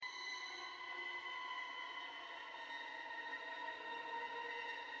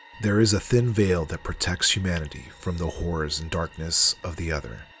There is a thin veil that protects humanity from the horrors and darkness of the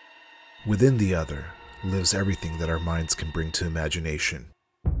other. Within the other lives everything that our minds can bring to imagination.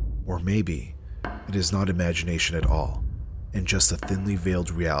 Or maybe it is not imagination at all, and just a thinly veiled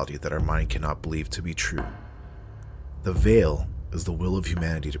reality that our mind cannot believe to be true. The veil is the will of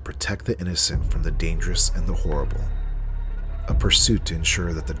humanity to protect the innocent from the dangerous and the horrible. A pursuit to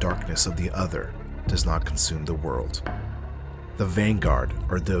ensure that the darkness of the other does not consume the world. The vanguard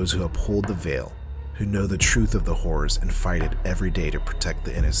are those who uphold the veil, who know the truth of the horrors and fight it every day to protect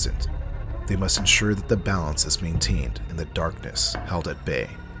the innocent. They must ensure that the balance is maintained and the darkness held at bay.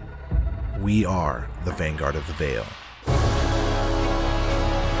 We are the vanguard of the veil.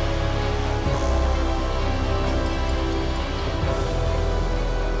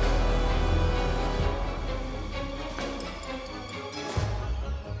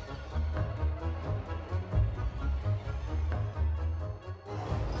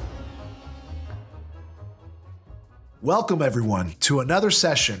 Welcome, everyone, to another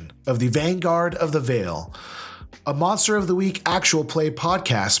session of the Vanguard of the Veil, a Monster of the Week actual play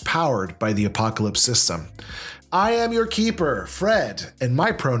podcast powered by the Apocalypse System. I am your keeper, Fred, and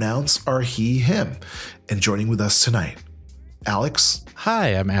my pronouns are he, him. And joining with us tonight, Alex. Hi,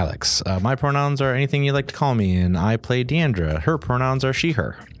 I'm Alex. My pronouns are anything you like to call me, and I play Deandra. Her pronouns are she,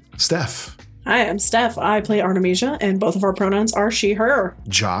 her. Steph. Hi, I'm Steph. I play Artemesia, and both of our pronouns are she, her.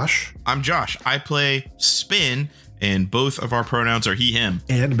 Josh. I'm Josh. I play Spin, and both of our pronouns are he, him.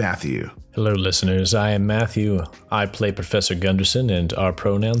 And Matthew. Hello, listeners. I am Matthew. I play Professor Gunderson, and our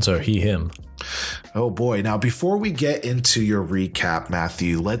pronouns are he, him. Oh boy. Now, before we get into your recap,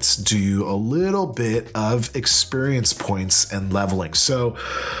 Matthew, let's do a little bit of experience points and leveling. So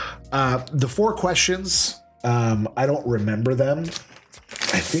the 4 questions, I don't remember them.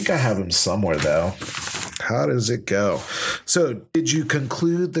 I think I have them somewhere, though. How does it go? So, did you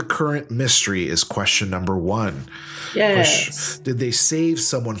conclude the current mystery is question number 1. Yes. Did they save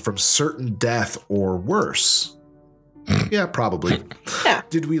someone from certain death or worse? Yeah, probably. Yeah.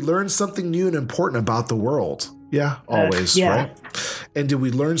 Did we learn something new and important about the world? Yeah, always, yeah. Right? And did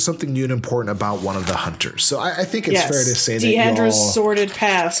we learn something new and important about one of the hunters? So I think it's fair to say that Deandra's sordid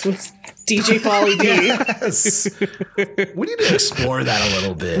past with DJ Polly D. Yes. We need to explore that a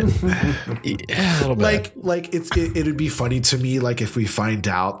little bit. Yeah, a little bit. Like it'd be funny to me, like if we find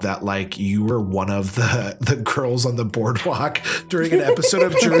out that like you were one of the girls on the boardwalk during an episode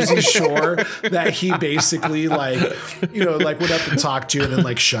of Jersey Shore, that he basically like went up and talked to you and then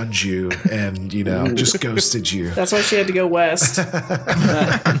like shunned you and just ghosted you. That's why she had to go west.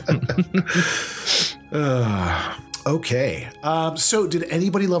 Okay. So did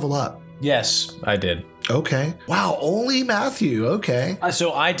anybody level up? Yes, I did. Okay. Wow, only Matthew. Okay.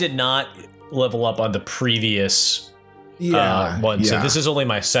 So I did not level up on the previous one. Yeah. So this is only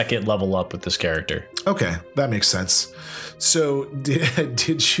my second level up with this character. Okay, that makes sense. So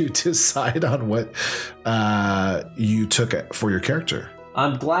did you decide on what you took for your character?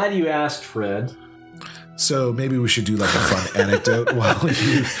 I'm glad you asked, Fred. So maybe we should do like a fun anecdote while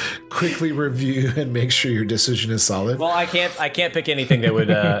you quickly review and make sure your decision is solid. Well, I can't pick anything that would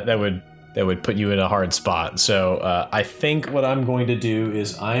that would put you in a hard spot. So I think what I'm going to do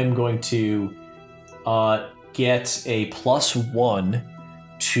is I am going to get a +1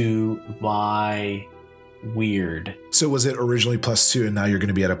 to my weird. So was it originally +2 and now you're going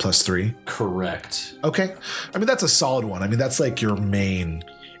to be at a +3? Correct. Okay. I mean, that's a solid one. I mean, that's like your main.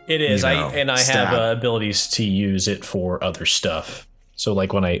 It is. I stat. have abilities to use it for other stuff. So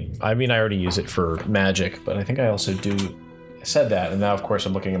like when I already use it for magic, but I think I also do. I said that, and now of course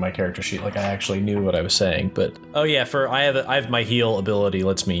I'm looking at my character sheet like I actually knew what I was saying. But oh yeah, I have my heal ability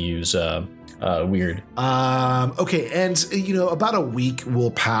lets me use weird. Okay, and about a week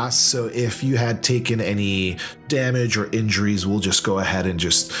will pass. So if you had taken any damage or injuries, we'll just go ahead and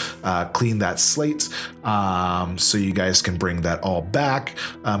just clean that slate, so you guys can bring that all back.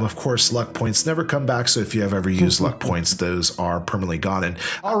 Of course, luck points never come back. So if you have ever used luck points, those are permanently gone. And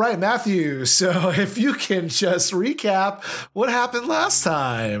all right, Matthew. So if you can just recap what happened last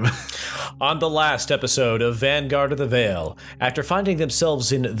time. On the last episode of Vanguard of the Veil, after finding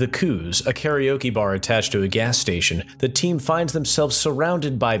themselves in the Coos, a karaoke bar attached to a gas station, the team finds themselves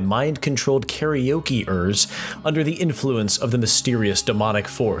surrounded by mind-controlled karaoke-ers under the influence of the mysterious demonic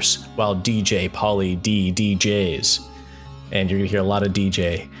force, while DJ Polly D DJs. And you're going to hear a lot of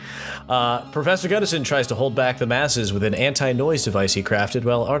DJ. Professor Gunderson tries to hold back the masses with an anti-noise device he crafted,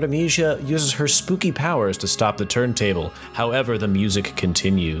 while Artemesia uses her spooky powers to stop the turntable. However, the music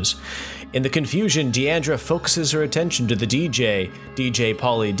continues. In the confusion, Deandra focuses her attention to the DJ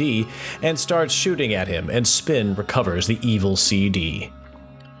Polly D, and starts shooting at him, and Spin recovers the evil CD.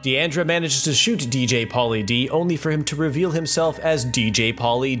 Deandra manages to shoot DJ Pauly D, only for him to reveal himself as DJ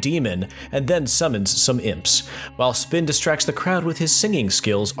Pauly Demon, and then summons some imps. While Spin distracts the crowd with his singing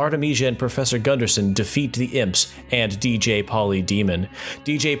skills, Artemesia and Professor Gunderson defeat the imps and DJ Pauly Demon.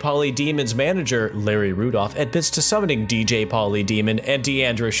 DJ Pauly Demon's manager, Larry Rudolph, admits to summoning DJ Pauly Demon, and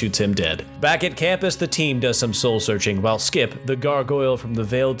Deandra shoots him dead. Back at campus, the team does some soul-searching, while Skip, the gargoyle from the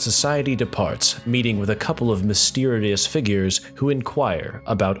Veiled Society, departs, meeting with a couple of mysterious figures who inquire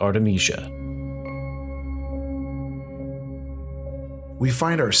about Artemesia. We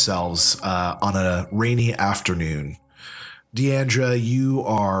find ourselves on a rainy afternoon. Deandra, you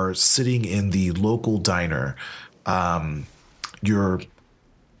are sitting in the local diner. You're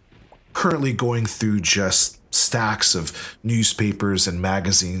currently going through just stacks of newspapers and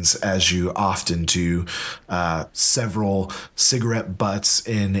magazines, as you often do, several cigarette butts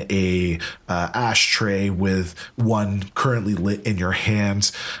in a ashtray with one currently lit in your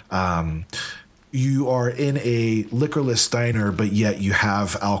hand. You are in a liquorless diner, but yet you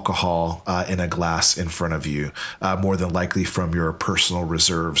have alcohol in a glass in front of you, more than likely from your personal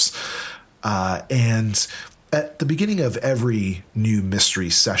reserves. And at the beginning of every new mystery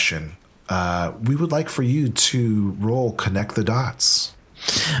session, we would like for you to roll Connect the Dots.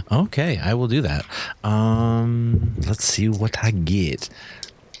 Okay, I will do that. Let's see what I get.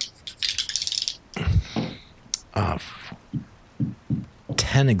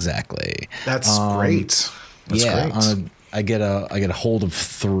 10 exactly. That's great. That's great. I get a hold of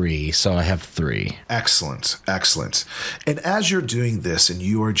 3, so I have 3. Excellent. And as you're doing this, and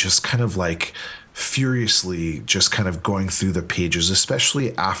you are just kind of like furiously just kind of going through the pages,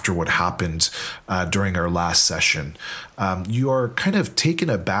 especially after what happened during our last session, you are kind of taken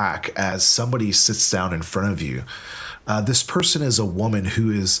aback as somebody sits down in front of you. This person is a woman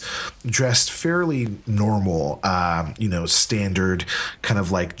who is dressed fairly normal, standard kind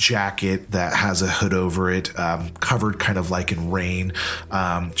of like jacket that has a hood over it, covered kind of like in rain.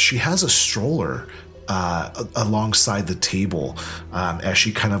 She has a stroller alongside the table as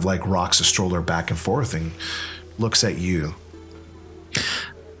she kind of like rocks a stroller back and forth and looks at you.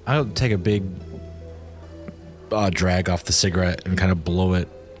 I'll take a big drag off the cigarette and kind of blow it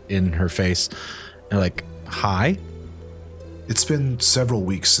in her face. And like, hi? It's been several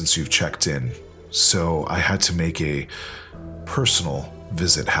weeks since you've checked in, so I had to make a personal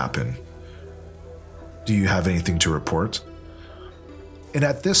visit happen. Do you have anything to report? And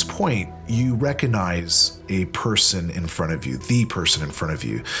at this point, you recognize a person in front of you, the person in front of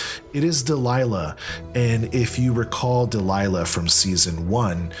you. It is Delilah, and if you recall Delilah from season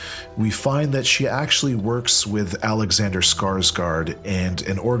 1, we find that she actually works with Alexander Skarsgård and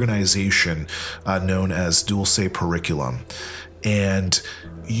an organization known as Dulce Periculum. And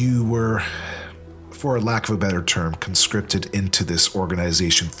you were, for lack of a better term, conscripted into this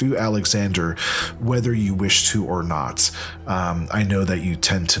organization through Alexander, whether you wish to or not. I know that you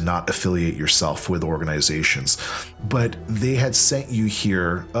tend to not affiliate yourself with organizations, but they had sent you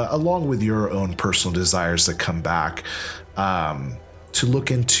here, along with your own personal desires that come back, to look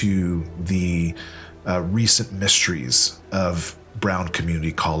into the recent mysteries of Brown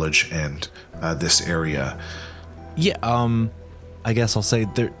Community College and this area. Yeah, I guess I'll say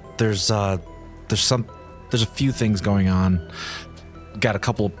there's a few things going on. Got a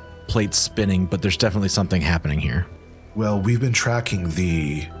couple of plates spinning, but there's definitely something happening here. Well, we've been tracking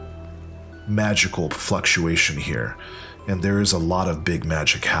the magical fluctuation here, and there is a lot of big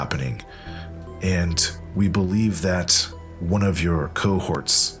magic happening. And we believe that one of your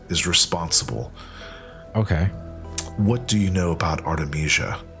cohorts is responsible. Okay. What do you know about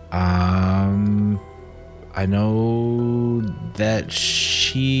Artemesia? I know that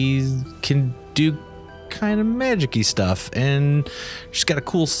she can do kind of magic-y stuff, and she's got a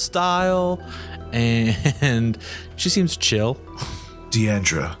cool style, and she seems chill.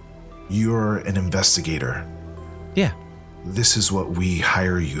 Deandra, you're an investigator. Yeah. This is what we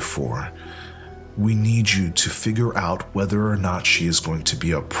hire you for. We need you to figure out whether or not she is going to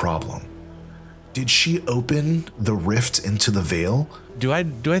be a problem. Did she open the rift into the veil? Do I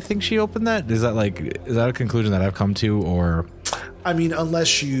think she opened that? Is that a conclusion that I've come to, or? I mean,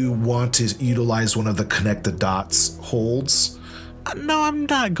 unless you want to utilize one of the connect the dots holds. No, I'm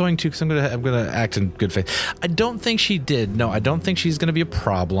not going to, because I'm gonna act in good faith. I don't think she did. No, I don't think she's gonna be a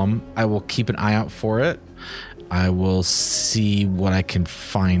problem. I will keep an eye out for it. I will see what I can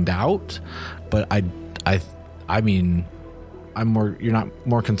find out. But I mean, you're not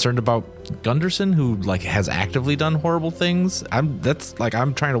more concerned about Gunderson, who like has actively done horrible things. I'm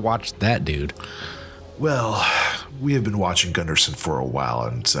trying to watch that dude. Well, we have been watching Gunderson for a while,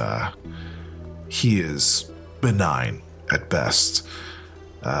 and he is benign at best.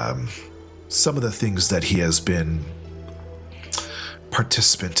 some of the things that he has been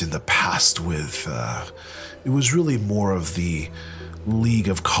participant in the past with, it was really more of the league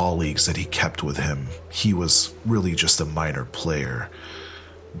of colleagues that he kept with him. He was really just a minor player.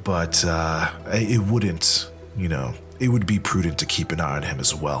 But it wouldn't, it would be prudent to keep an eye on him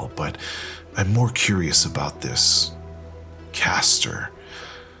as well. But I'm more curious about this caster.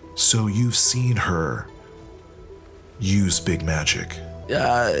 So you've seen her use big magic?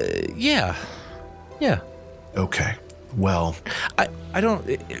 Yeah. Okay. Well, I don't.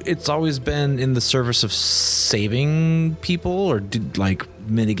 It's always been in the service of saving people or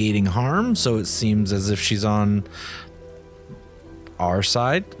mitigating harm. So it seems as if she's on our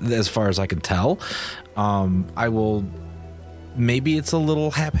side, as far as I can tell. I will. Maybe it's a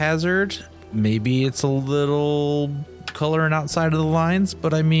little haphazard. Maybe it's a little coloring outside of the lines.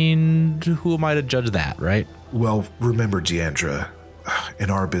 But I mean, who am I to judge that, right? Well, remember, Deandra, in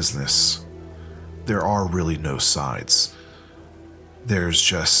our business, there are really no sides. There's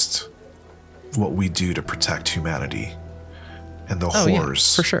just what we do to protect humanity and the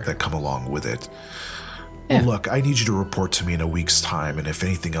horrors for sure. that come along with it. Yeah. Well, look, I need you to report to me in a week's time, and if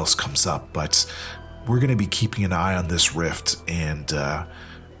anything else comes up, but we're going to be keeping an eye on this rift and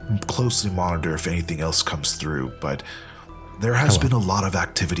closely monitor if anything else comes through. But there has been a lot of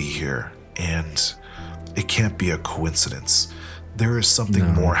activity here, and it can't be a coincidence. There is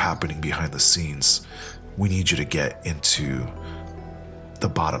something more happening behind the scenes. We need you to get into the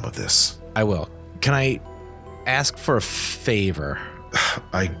bottom of this. I will. Can I ask for a favor?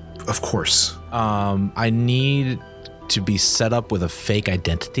 Of course. I need to be set up with a fake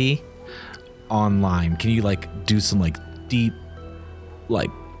identity online. Can you do some deep,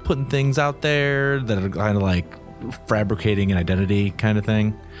 putting things out there that are kind of fabricating an identity kind of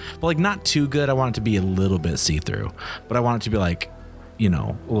thing? But not too good. I want it to be a little bit see-through, but I want it to be a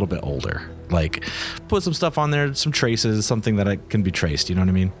little bit older. Put some stuff on there, some traces, something that can be traced. You know what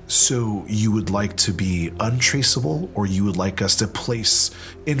I mean? So you would like to be untraceable, or you would like us to place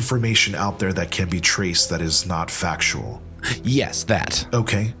information out there that can be traced that is not factual? Yes, that.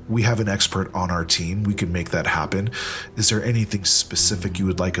 Okay, we have an expert on our team. We can make that happen. Is there anything specific you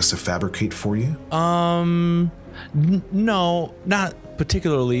would like us to fabricate for you? No, not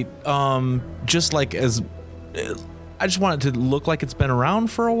particularly. Just I just want it to look like it's been around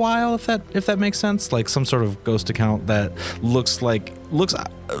for a while, if that makes sense. Some sort of ghost account that looks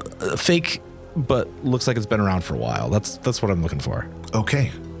fake, but looks like it's been around for a while. That's what I'm looking for.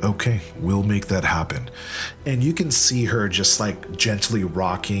 Okay, we'll make that happen. And you can see her just gently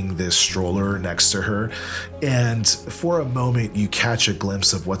rocking this stroller next to her. And for a moment, you catch a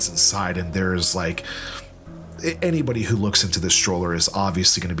glimpse of what's inside, and there's anybody who looks into this stroller is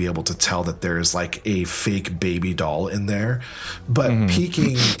obviously going to be able to tell that there's a fake baby doll in there. But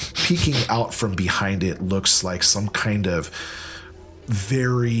peeking out from behind it looks like some kind of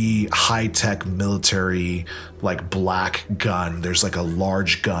very high-tech military black gun. There's a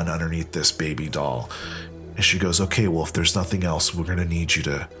large gun underneath this baby doll. And she goes, okay, well, if there's nothing else, we're going to need you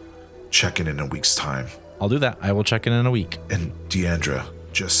to check in a week's time. I'll do that. I will check in a week. And Deandra,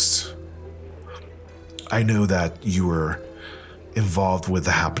 I know that you were involved with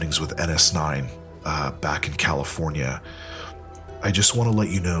the happenings with NS9 back in California. I just want to let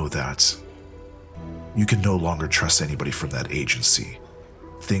you know that you can no longer trust anybody from that agency.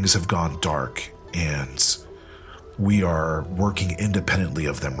 Things have gone dark, and we are working independently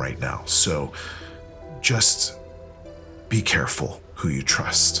of them right now. So just be careful who you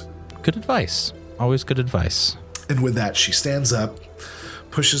trust. Good advice. Always good advice. And with that, she stands up,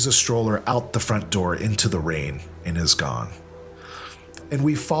 pushes a stroller out the front door into the rain, and is gone. And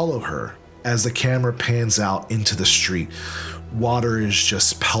we follow her as the camera pans out into the street. Water is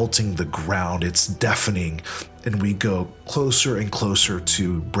just pelting the ground. It's deafening. And we go closer and closer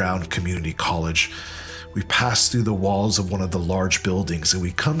to Brown Community College. We pass through the walls of one of the large buildings, and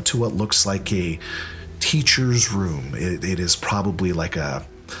we come to what looks like a teacher's room. It is probably a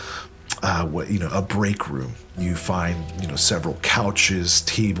break room. You find, several couches,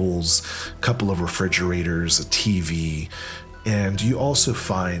 tables, a couple of refrigerators, a TV, and you also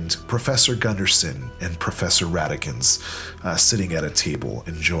find Professor Gunderson and Professor Radikins sitting at a table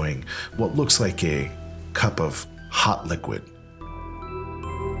enjoying what looks like a cup of hot liquid.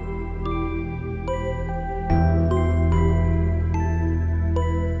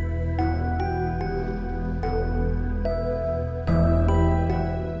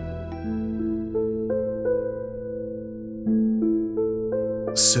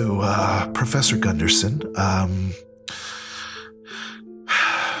 So, Professor Gunderson,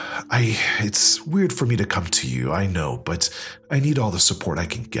 It's weird for me to come to you, I know, but I need all the support I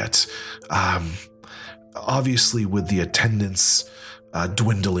can get. Obviously, with the attendance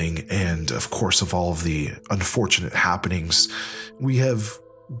dwindling and, of course, of all of the unfortunate happenings, we have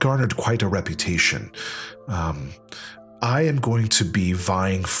garnered quite a reputation. I am going to be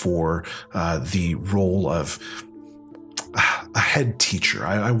vying for the role of a head teacher.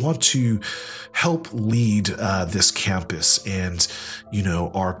 I want to help lead this campus and,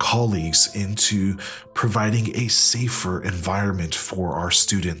 our colleagues into providing a safer environment for our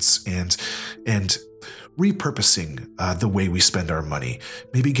students and repurposing the way we spend our money,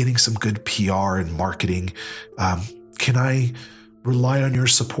 maybe getting some good PR and marketing. Can I rely on your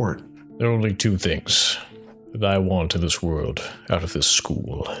support? There are only two things that I want in this world out of this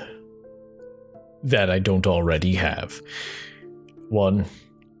school that I don't already have. One,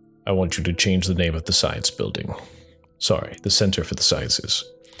 I want you to change the name of the science building. Sorry, the Center for the Sciences.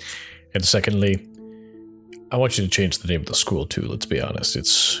 And secondly, I want you to change the name of the school too, let's be honest.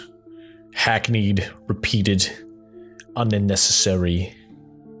 It's hackneyed, repeated, unnecessary,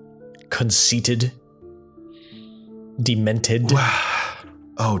 conceited, demented.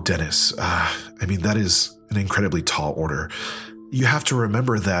 Oh, Dennis, that is an incredibly tall order. You have to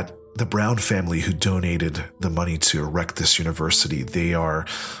remember that the Brown family who donated the money to erect this university, they are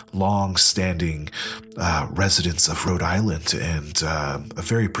long-standing residents of Rhode Island and a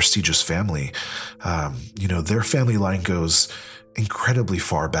very prestigious family. Their family line goes incredibly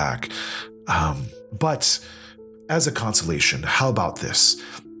far back. But as a consolation, how about this?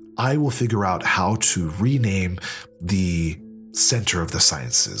 I will figure out how to rename the Center of the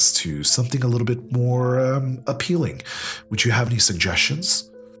Sciences to something a little bit more appealing. Would you have any suggestions?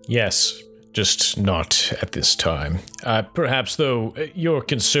 Yes, just not at this time. Perhaps, though, your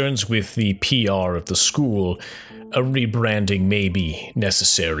concerns with the PR of the school, a rebranding may be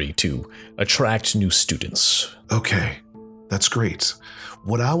necessary to attract new students. Okay, that's great.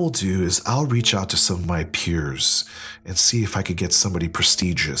 What I will do is I'll reach out to some of my peers and see if I could get somebody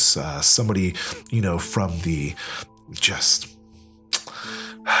prestigious, somebody, from the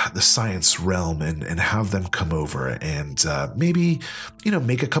science realm and have them come over and maybe,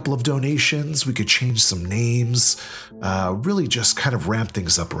 make a couple of donations. We could change some names, really just kind of ramp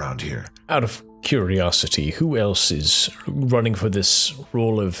things up around here. Out of curiosity, who else is running for this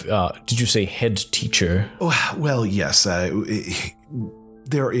role of, did you say head teacher? Oh, well, yes.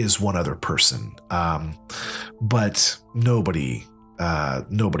 There is one other person, but nobody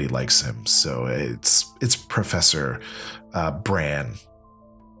likes him. So it's Professor Bran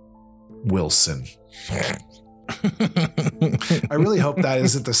Wilson. I really hope that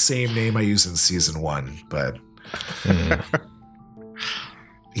isn't the same name I use in season 1, but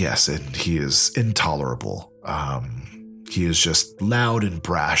yes, and he is intolerable. He is just loud and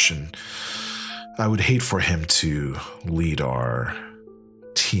brash, and I would hate for him to lead our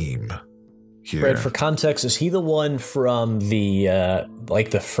team here. Fred, for context, is he the one from the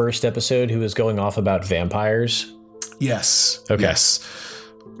the first episode who was going off about vampires? Yes. Okay. Yes.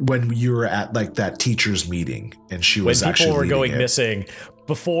 When you were at that teacher's meeting and she was actually when people were leading going missing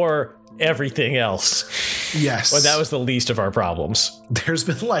before everything else. Yes. Well, that was the least of our problems. There's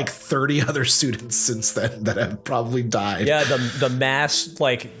been 30 other students since then that have probably died. Yeah, the mass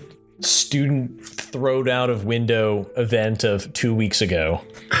student thrown out of window event of 2 weeks ago.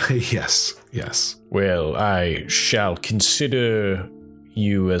 Yes. Well, I shall consider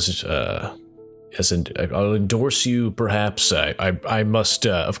you I'll endorse you, perhaps. I must,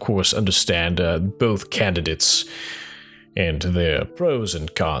 of course, understand both candidates and their pros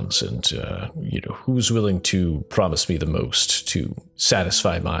and cons, and, who's willing to promise me the most to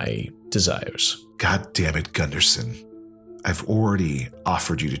satisfy my desires. God damn it, Gunderson. I've already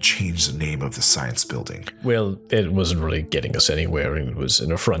offered you to change the name of the science building. Well, it wasn't really getting us anywhere, and it was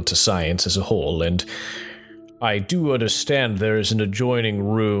an affront to science as a whole, and I do understand there is an adjoining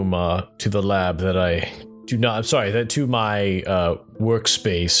room to the lab that to my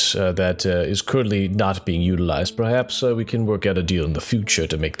workspace that is currently not being utilized. Perhaps we can work out a deal in the future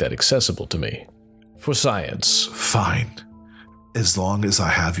to make that accessible to me. For science. Fine. As long as I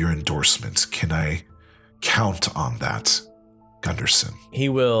have your endorsement, can I count on that, Gunderson? He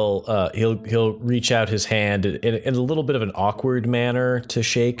will, he'll reach out his hand in a little bit of an awkward manner to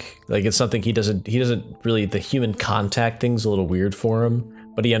shake. It's something he doesn't really, the human contact thing's a little weird for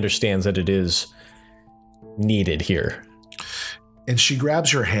him, but he understands that it is needed here. And she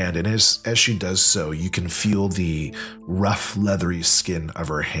grabs your hand, and as she does so, you can feel the rough, leathery skin of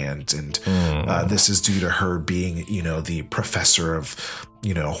her hand. And this is due to her being, the professor of,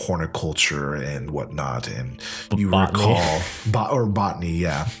 horticulture and whatnot. And you Botany. recall botany,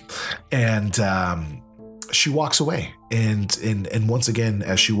 yeah. And she walks away. And once again,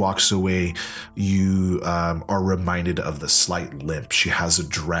 as she walks away, you are reminded of the slight limp. She has a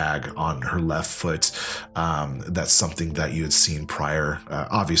drag on her left foot. That's something that you had seen prior,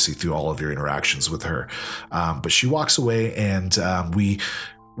 obviously through all of your interactions with her. But she walks away, and we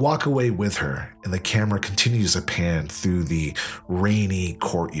walk away with her, and the camera continues to pan through the rainy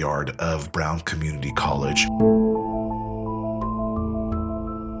courtyard of Brown Community College.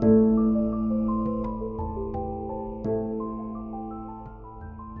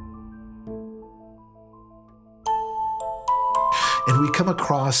 And we come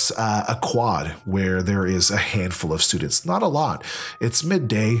across a quad where there is a handful of students. Not a lot. It's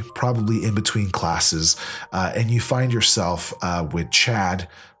midday, probably in between classes. And you find yourself with Chad,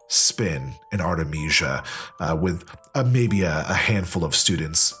 Spin, and Artemesia with maybe a handful of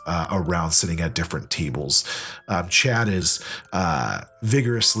students around sitting at different tables. Chad is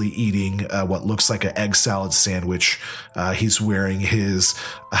vigorously eating what looks like an egg salad sandwich. He's wearing his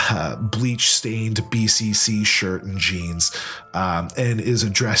bleach-stained BCC shirt and jeans and is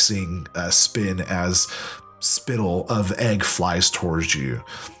addressing Spin as spittle of egg flies towards you.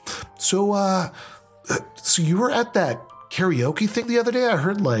 So you were at that karaoke thing the other day? I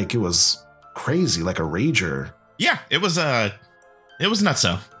heard like it was crazy, like a rager. Yeah, it was nuts.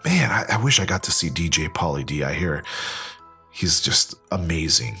 So man, I wish I got to see DJ Pauly D. I hear he's just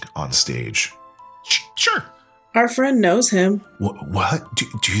amazing on stage. Sure. Our friend knows him. What? Do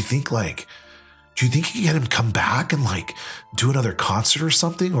you think you can get him come back and like do another concert or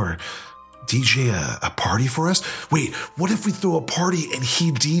something, or DJ a party for us? Wait, what if we throw a party and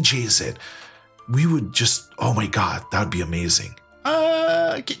he DJs it? We would just, oh my God, that would be amazing.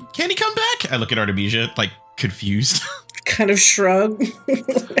 Can he come back? I look at Artemesia, like, confused. Kind of shrug.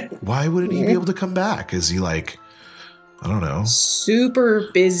 Why wouldn't he be able to come back? Is he like, I don't know.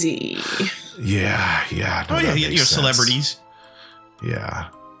 Super busy. Yeah. No, You're celebrities. Yeah.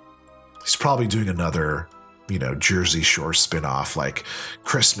 He's probably doing another, Jersey Shore spinoff, like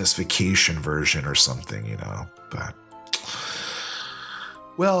Christmas Vacation version or something, but...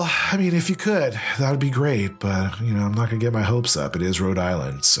 Well, I mean, if you could, that would be great, but, I'm not going to get my hopes up. It is Rhode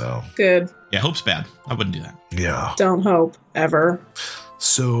Island, so... Good. Yeah, hope's bad. I wouldn't do that. Yeah. Don't hope, ever.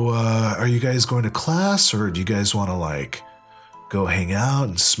 So, are you guys going to class, or do you guys want to, go hang out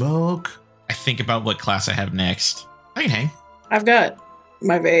and smoke? I think about what class I have next. I can hang. I've got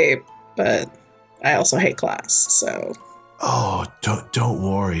my vape, but I also hate class, so... Oh, don't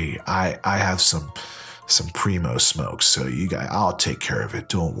worry. I have some primo smokes, so you guys, I'll take care of it.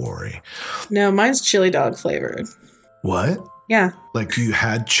 Don't worry. No, mine's chili dog flavored. What? Yeah. Like you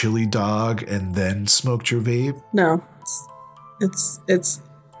had chili dog and then smoked your vape? No.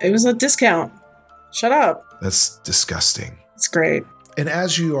 It was a discount. Shut up. That's disgusting. It's great. And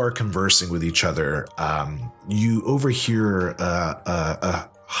as you are conversing with each other, you overhear a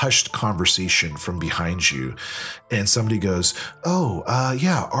hushed conversation from behind you, and somebody goes, "Oh,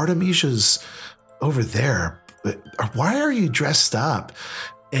 yeah, Artemesia's over there, but why are you dressed up?"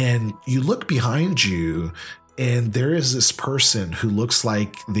 And you look behind you, and there is this person who looks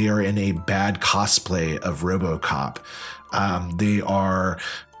like they are in a bad cosplay of RoboCop.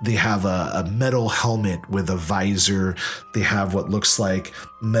 They have a metal helmet with a visor. They have what looks like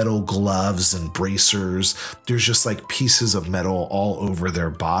metal gloves and bracers. There's just like pieces of metal all over their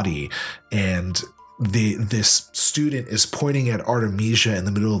body. And this student is pointing at Artemesia in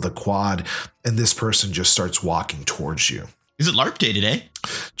the middle of the quad, and this person just starts walking towards you. Is it LARP day today?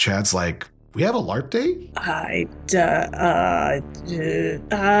 Chad's like, "We have a LARP day?"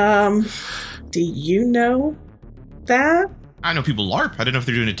 Do you know that? I know people LARP. I don't know if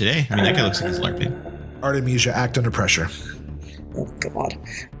they're doing it today. I mean, that guy looks like he's LARPing. Artemesia, act under pressure. Oh, God.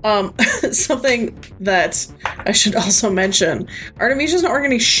 Something that I should also mention. Artemesia's not wearing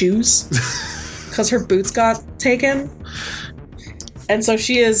any shoes because her boots got taken. And so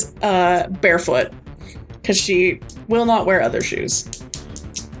she is barefoot because she will not wear other shoes.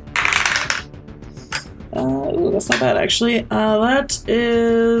 That's not bad, actually. That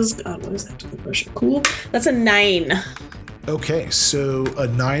is... God, what is that? Under pressure? Cool. That's a 9. Okay, so a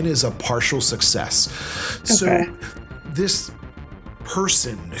 9 is a partial success. Okay. So this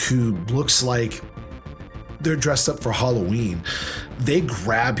person who looks like they're dressed up for Halloween, they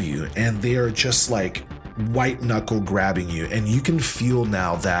grab you and they are just like white knuckle grabbing you. And you can feel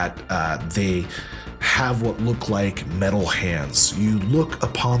now that they have what look like metal hands. You look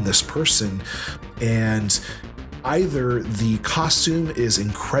upon this person, and either the costume is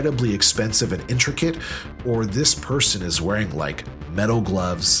incredibly expensive and intricate, or this person is wearing like metal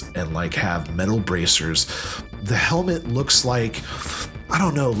gloves and like have metal bracers. The helmet looks like, I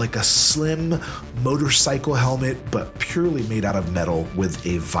don't know, like a slim motorcycle helmet, but purely made out of metal with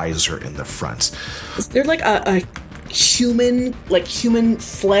a visor in the front. Is there like a human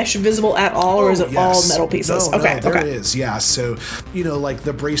flesh visible at all, or is it all metal pieces? No, there is. Yeah. So, like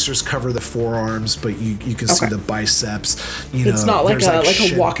the bracers cover the forearms, but you can see the biceps. It's not like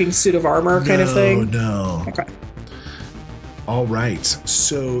a walking suit of armor kind of thing. No. Okay. All right.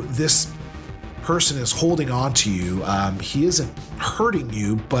 So this person is holding on to you. He isn't hurting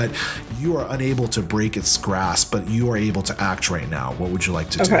you, but you are unable to break its grasp, but you are able to act right now. What would you like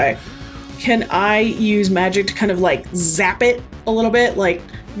to do? Okay. Can I use magic to kind of like zap it a little bit? Like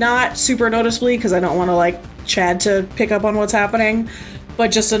not super noticeably, because I don't want to like Chad to pick up on what's happening, but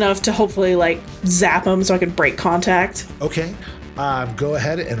just enough to hopefully like zap him so I can break contact. Okay. Go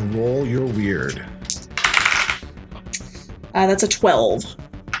ahead and roll your weird. That's a 12.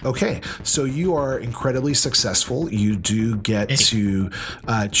 Okay, so you are incredibly successful. You do get to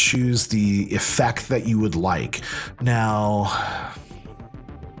choose the effect that you would like. Now,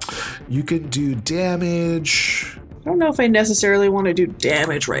 you can do damage. I don't know if I necessarily want to do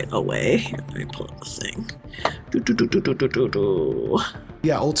damage right away. Here, let me pull up the thing.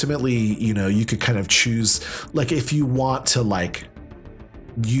 Yeah, ultimately, you could kind of choose, like, if you want to, like,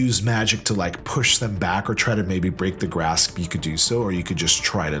 use magic to like push them back or try to maybe break the grasp, you could do so, or you could just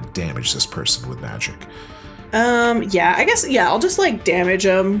try to damage this person with magic. Yeah, I guess, I'll just like damage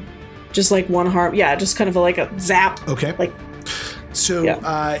them, just like one harm. Yeah, just kind of like a zap. Okay. Like, so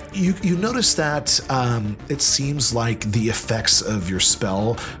you notice that it seems like the effects of your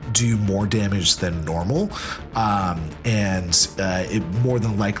spell do more damage than normal, and it more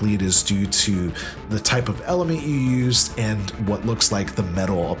than likely it is due to the type of element you used and what looks like the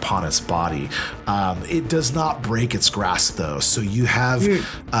metal upon its body. It does not break its grasp though, so you have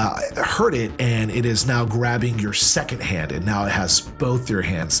hurt it, and it is now grabbing your second hand, and now it has both your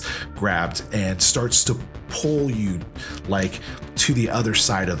hands grabbed and starts to pull you like to the other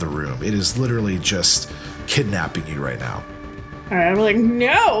side of the room. It is literally just kidnapping you right now. All right, I'm like,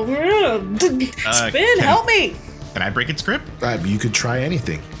 no, Spin, help me. Can I break its grip? You could try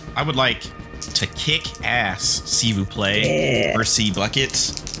anything. I would like to kick ass, s'il vous plaît, Mercy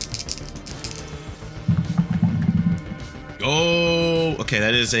buckets. Oh, okay,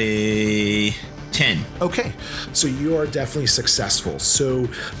 that is a 10. Okay, so you are definitely successful. So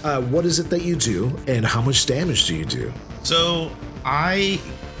what is it that you do, and how much damage do you do? So I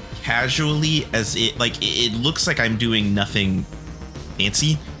casually, as it looks like I'm doing nothing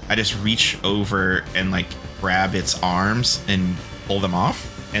fancy, I just reach over and like grab its arms and pull them off,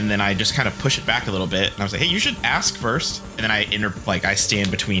 and then I just kind of push it back a little bit, and I was like, hey, you should ask first, and then I stand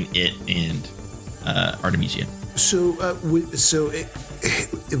between it and Artemesia. So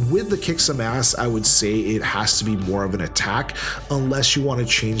with the kick some ass, I would say it has to be more of an attack, unless you want to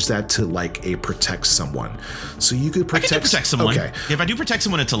change that to like a protect someone. So you could protect, I can protect someone. Okay. If I do protect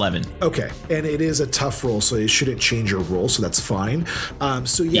someone, it's 11. Okay, and it is a tough roll, so it shouldn't change your roll, so that's fine.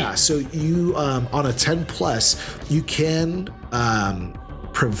 So you on a 10 plus, you can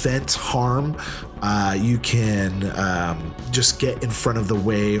prevent harm. You can just get in front of the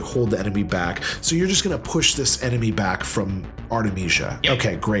way, hold the enemy back. So you're just going to push this enemy back from Artemesia. Yep.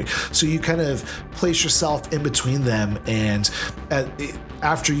 Okay, great. So you kind of place yourself in between them, and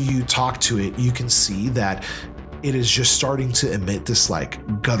after you talk to it, you can see that it is just starting to emit this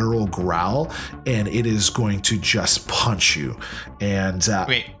like guttural growl, and it is going to just punch you. And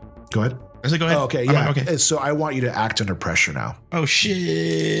wait, go ahead. I said, go ahead. Oh, okay, yeah. Okay. So I want you to act under pressure now. Oh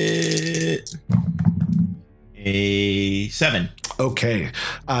shit! A 7. Okay,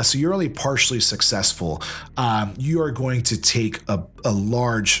 so you're only partially successful. You are going to take a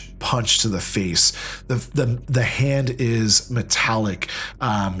large punch to the face. The hand is metallic.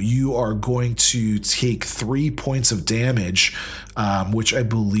 You are going to take 3 points of damage, which I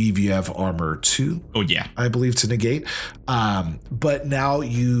believe you have armor 2. Oh yeah, I believe to negate. But now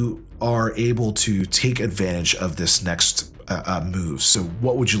you are able to take advantage of this next move. So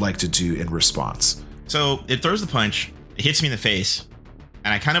what would you like to do in response? So it throws the punch, it hits me in the face,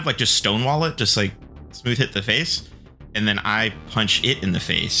 and I kind of like just stonewall it, just like smooth hit the face, and then I punch it in the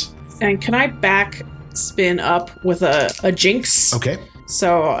face. And can I back Spin up with a jinx? Okay.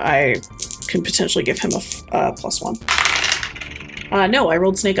 So I can potentially give him a +1. No, I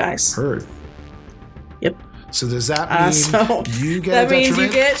rolled snake eyes. Heard. Yep. So does that mean you get that a means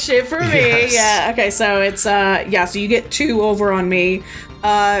detriment? you get shit for me. Yes. Yeah. Okay. So it's so you get 2 over on me.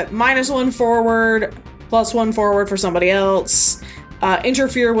 -1 forward, +1 forward for somebody else.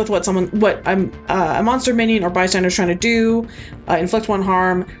 Interfere with what a monster minion or bystander is trying to do. Inflict 1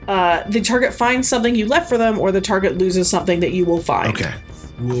 harm. The target finds something you left for them, or the target loses something that you will find. Okay.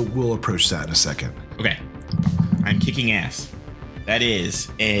 We'll approach that in a second. Okay. I'm kicking ass. That is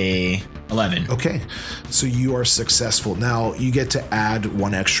a 11. Okay. So you are successful. Now you get to add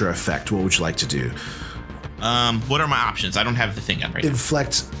 1 extra effect. What would you like to do? What are my options? I don't have the thing up right now.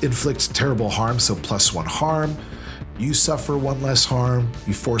 Inflict terrible harm, so +1 harm. You suffer 1 less harm.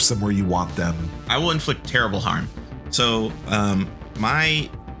 You force them where you want them. I will inflict terrible harm. So, my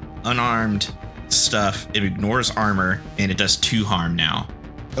unarmed stuff, it ignores armor, and it does 2 harm now.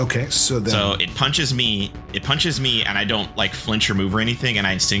 Okay, so it punches me, and I don't like flinch or move or anything, and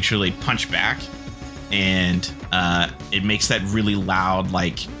I instinctually punch back, and it makes that really loud,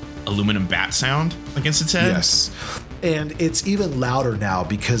 like, aluminum bat sound against its head. Yes. And it's even louder now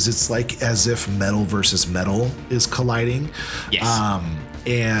because it's like as if metal versus metal is colliding. Yes.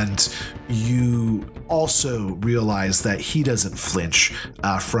 And you also realize that he doesn't flinch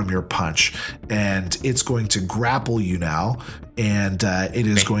from your punch, and it's going to grapple you now, and it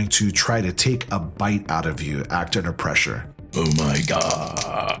is going to try to take a bite out of you. Act under pressure. Oh my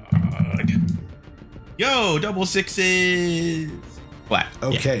god. Yo, double 6s. Flat.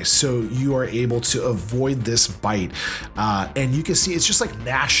 Okay, so you are able to avoid this bite, and you can see it's just like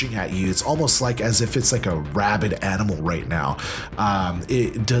gnashing at you. It's almost like as if it's like a rabid animal right now.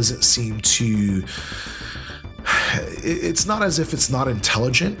 It doesn't seem to. It's not as if it's not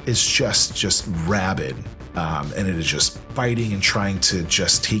intelligent. It's just rabid. And it is just biting and trying to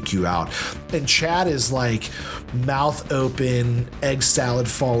just take you out. And Chad is like mouth open, egg salad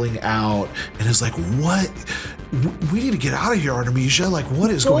falling out, and is like, what? We need to get out of here, Artemesia. Like,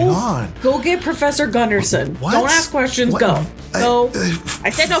 what is going on? Go get Professor Gunderson. What? Don't ask questions. What? Go. Go. I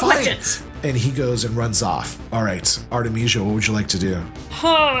said no Fine. questions. And he goes and runs off. All right, Artemesia, what would you like to do?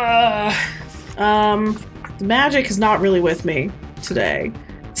 The magic is not really with me today,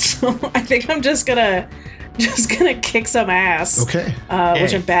 so I think I'm just gonna kick some ass. Okay.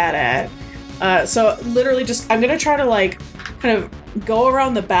 Which I'm bad at. So literally I'm gonna try to like kind of go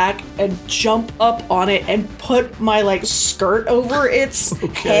around the back and jump up on it and put my like skirt over its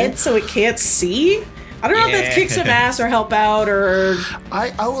head so it can't see. I don't know if that's kick some ass or help out or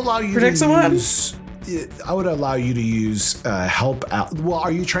I will allow you protect to someone. I would allow you to use help out. Well,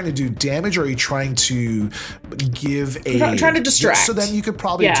 are you trying to do damage, or are you trying to give a? I'm trying to distract. So then you could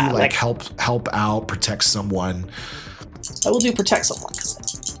probably do like help out, protect someone. I will do protect someone because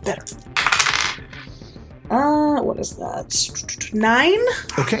it's better. What is that? 9?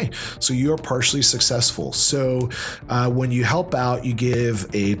 Okay, so you're partially successful. So when you help out, you give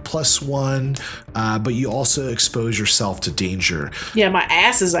a +1, but you also expose yourself to danger. Yeah, my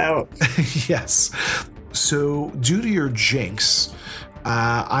ass is out. Yes. So due to your jinx,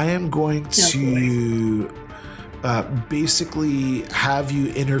 I am going to basically have you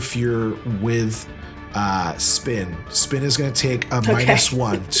interfere with Spin. Spin is going to take a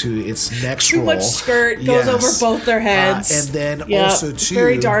 -1 to its next Too roll. much skirt goes over both their heads. And then Yep, also it's too,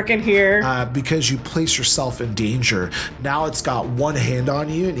 very dark in here. because you place yourself in danger. Now it's got one hand on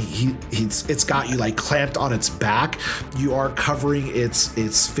you, and it's got you like clamped on its back. You are covering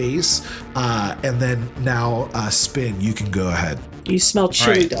its face, and then now Spin, you can go ahead. You smell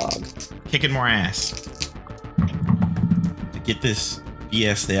chili, right. dog. Kicking more ass. To get this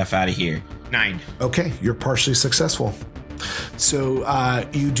BS the F out of here. 9. Okay, you're partially successful. So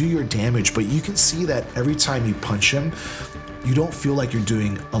you do your damage, but you can see that every time you punch him, you don't feel like you're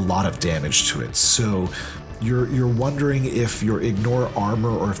doing a lot of damage to it. So you're wondering if you're ignore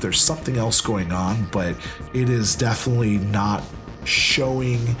armor or if there's something else going on, but it is definitely not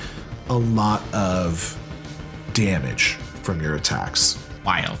showing a lot of damage from your attacks.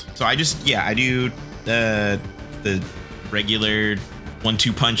 Wild. So I do the regular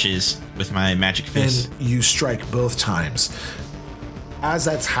 1-2 punches with my magic fist. And you strike both times. As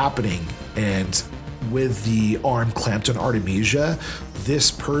that's happening, and with the arm clamped on Artemesia,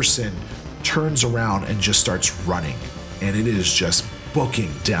 this person turns around and just starts running. And it is just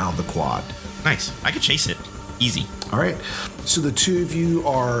booking down the quad. Nice. I could chase it. Easy. All right. So the two of you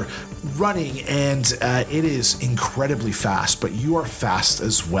are running, and it is incredibly fast, but you are fast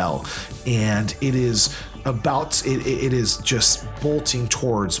as well. And it is it is just bolting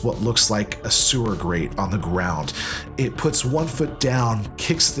towards what looks like a sewer grate on the ground. It puts one foot down,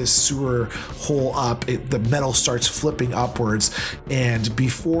 kicks this sewer hole up, the metal starts flipping upwards, and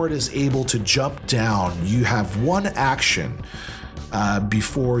before it is able to jump down, you have one action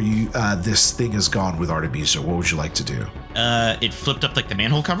before this thing is gone with Artemesia. What would you like to do? It flipped up like the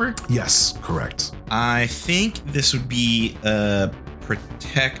manhole cover? Yes, correct. I think this would be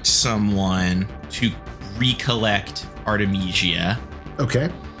protect someone to recollect Artemesia. Okay.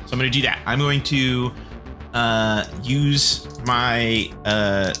 So I'm going to do that. I'm going to use my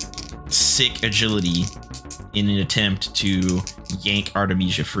sick agility in an attempt to yank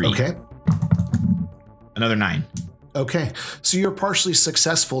Artemesia free. Okay. Another 9. Okay, so you're partially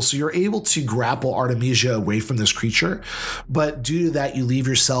successful, so you're able to grapple Artemesia away from this creature, but due to that, you leave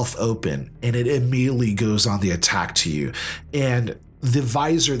yourself open, and it immediately goes on the attack to you. And the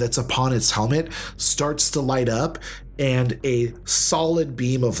visor that's upon its helmet starts to light up, and a solid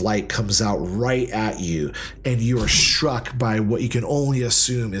beam of light comes out right at you, and you are struck by what you can only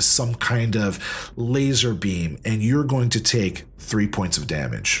assume is some kind of laser beam, and you're going to take 3 points of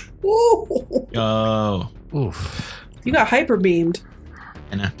damage. Oh. Oof. You got hyper beamed.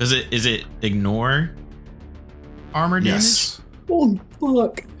 And is it ignore armor damage? Yes. Oh,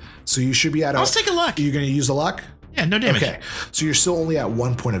 fuck. So you should be at Let's take a luck. You're going to use a luck? Yeah, no damage. Okay, so you're still only at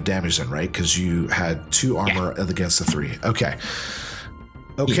 1 point of damage then, right? Because you had 2 armor against the 3.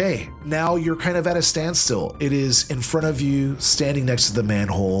 Okay, now you're kind of at a standstill. It is in front of you, standing next to the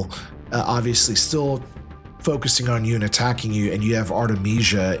manhole, obviously still focusing on you and attacking you, and you have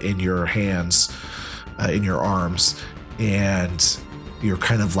Artemesia in your hands, in your arms, and you're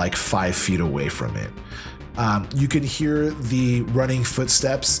kind of like 5 feet away from it. You can hear the running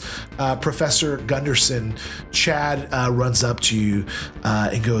footsteps. Professor Gunderson, Chad runs up to you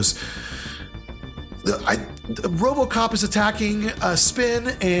and goes, RoboCop is attacking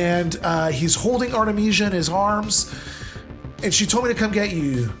Spin, and he's holding Artemesia in his arms, and she told me to come get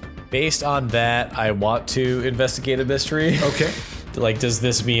you. Based on that, I want to investigate a mystery. Okay. Like, does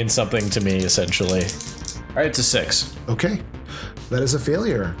this mean something to me, essentially? All right, it's a 6. Okay. That is a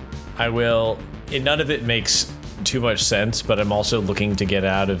failure. I will... None of it makes too much sense, but I'm also looking to get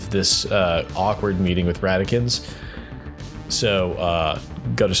out of this awkward meeting with Radicans. So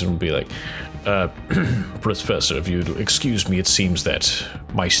Gunderson will be like, Professor, if you'd excuse me, it seems that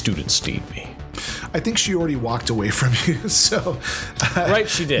my students need me. I think she already walked away from you, so... Right,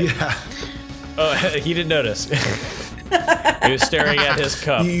 she did. Yeah. Oh, he didn't notice. He was staring at his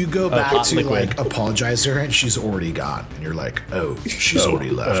cup. You go back hot to, liquid. like, apologize to her, and she's already gone. And you're like, oh, she's already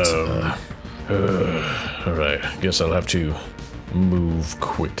left. All right, guess I'll have to move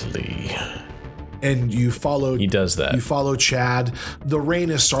quickly. And you follow... He does that. You follow Chad. The rain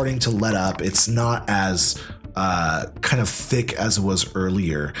is starting to let up. It's not as kind of thick as it was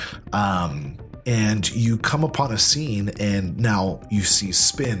earlier. And you come upon a scene, and now you see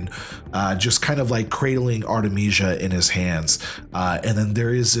Spin just kind of like cradling Artemesia in his hands. And then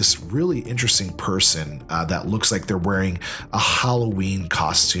there is this really interesting person that looks like they're wearing a Halloween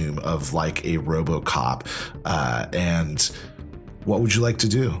costume of like a RoboCop. And what would you like to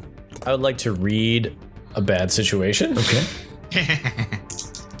do? I would like to read a bad situation. Okay.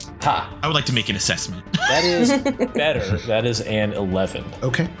 Ha! I would like to make an assessment. That is better. That is an 11.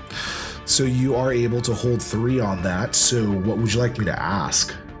 Okay. So you are able to hold 3 on that. So what would you like me to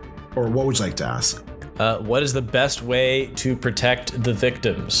ask? Or what would you like to ask? What is the best way to protect the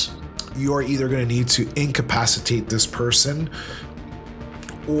victims? You are either going to need to incapacitate this person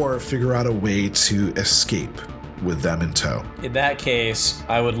or figure out a way to escape with them in tow. In that case,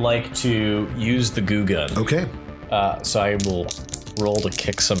 I would like to use the goo gun. Okay. So I will roll to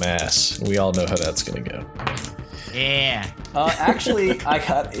kick some ass. We all know how that's going to go. Yeah. Actually, I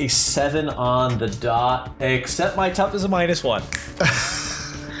got a 7 on the dot, except my tough is a -1.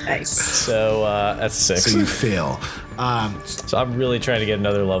 Nice. So that's a 6. So you fail. So I'm really trying to get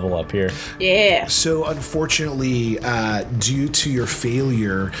another level up here. Yeah. So unfortunately, due to your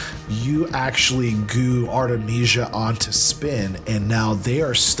failure, you actually goo Artemesia onto Spin, and now they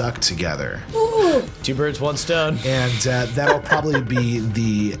are stuck together. Ooh. 2 birds, 1 stone. And that'll probably be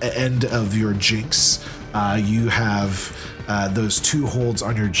the end of your jinx. You have those 2 holds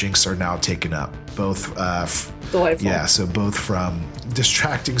on your jinx are now taken up. Both, Delightful. yeah, so both from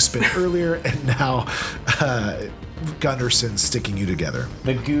distracting Spin earlier and now Gunderson sticking you together.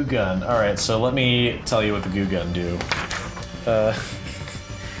 The goo gun. All right, so let me tell you what the goo gun do.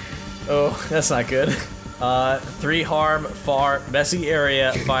 Oh, that's not good. 3 harm, far, messy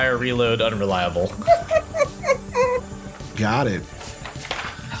area, fire, reload, unreliable. Got it.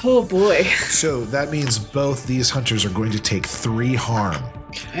 Oh boy. So that means both these hunters are going to take 3 harm.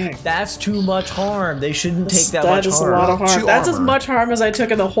 That's too much harm. They shouldn't take that That much is harm. a lot of harm. 2 That's as armor. much harm as I took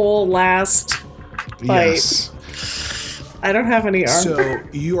in the whole last fight. Yes. I don't have any armor. So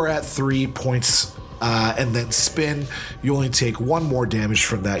you are at 3 points, and then spin. You only take 1 more damage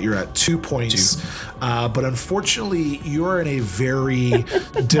from that. You're at 2 points. But unfortunately, you're in a very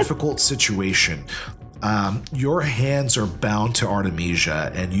difficult situation. Your hands are bound to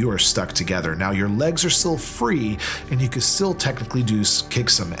Artemesia, and you are stuck together. Now, your legs are still free, and you could still technically kick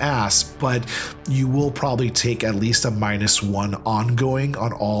some ass, but you will probably take at least a -1 ongoing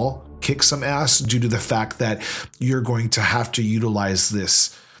on all kick some ass due to the fact that you're going to have to utilize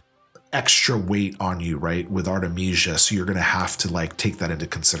this extra weight on you, right, with Artemesia. So you're going to have to like take that into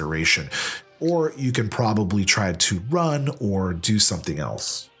consideration, or you can probably try to run or do something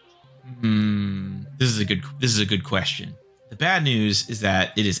else. This is a good question. The bad news is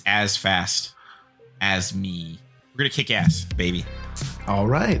that it is as fast as me. We're gonna kick ass, baby. All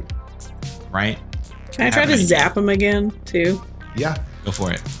right. Right? Can I try to zap him again, too? Yeah. Go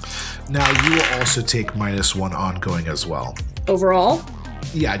for it. Now you will also take -1 ongoing as well. Overall?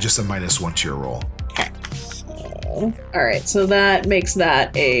 Yeah, just a -1 to your roll. Alright, so that makes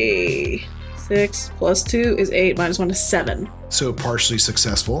that a 6 plus 2 is 8, -1 is 7. So partially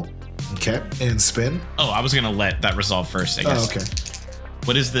successful. Okay. And spin. Oh, I was gonna let that resolve first, I guess. Oh, okay.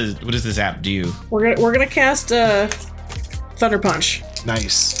 What does the zap do? We're gonna cast Thunder Punch.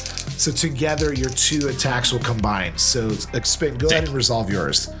 Nice. So together your 2 attacks will combine. So spin. Go ahead and resolve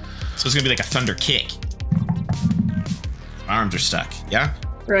yours. So it's gonna be like a thunder kick. My arms are stuck. Yeah?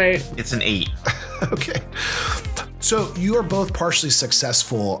 Right. It's an 8. Okay. So you are both partially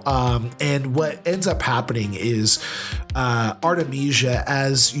successful. And what ends up happening is Artemesia,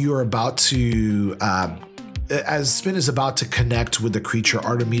 as you're about to, as Spin is about to connect with the creature,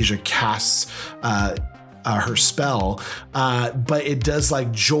 Artemesia casts her spell, but it does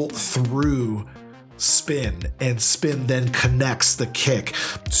like jolt through Spin, and Spin then connects the kick.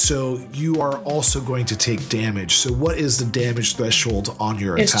 So you are also going to take damage. So what is the damage threshold on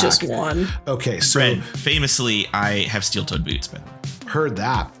your It's attack? just 1. Okay, so Red, famously, I have steel-toed boots, but heard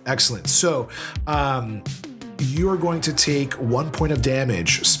that. Excellent. So you are going to take 1 point of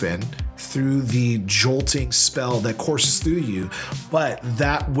damage, Spin, through the jolting spell that courses through you, but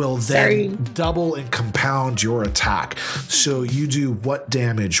that will then double and compound your attack. So you do what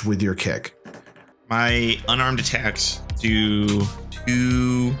damage with your kick? my unarmed attacks do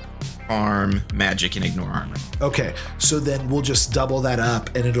 2 harm, magic, and ignore armor. Okay, so then we'll just double that up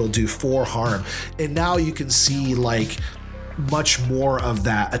and it'll do 4 harm. And now you can see like much more of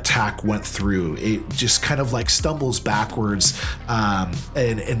that attack went through. It just kind of like stumbles backwards.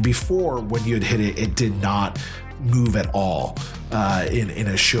 And before, when you had hit it, it did not move at all in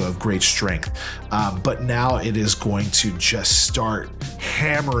a show of great strength. But now it is going to just start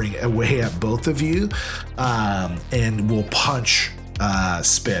hammering away at both of you and will punch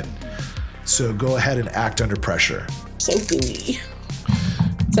Spin. So go ahead and act under pressure. So gooey.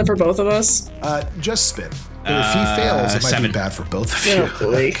 Is that for both of us? Just Spin. But if he fails, it might 7. be bad for both of you.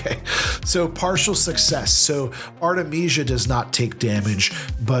 Oh, boy. Okay. So partial success. So Artemesia does not take damage,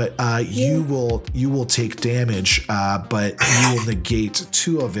 but you will take damage, but you will negate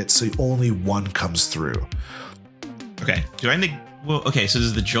 2 of it, so only 1 comes through. Okay. Well, okay, so this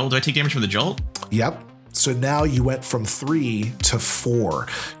is the jolt. Do I take damage from the jolt? Yep. So now you went from 3 to 4.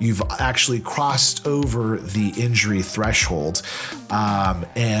 You've actually crossed over the injury threshold,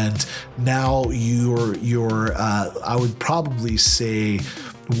 and now you're I would probably say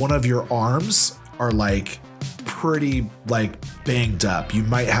one of your arms are like pretty like banged up. You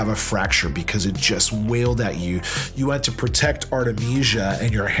might have a fracture because it just wailed at you. You went to protect Artemesia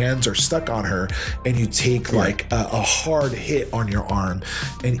and your hands are stuck on her, and you take like a hard hit on your arm.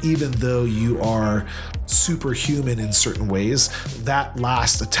 And even though you are superhuman in certain ways, that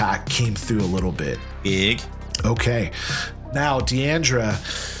last attack came through a little bit. Big. Okay. Now, Deandra,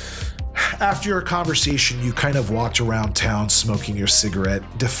 after your conversation, you kind of walked around town smoking your cigarette,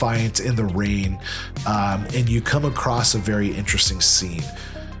 defiant in the rain, and you come across a very interesting scene.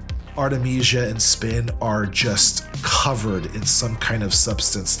 Artemesia and Spin are just covered in some kind of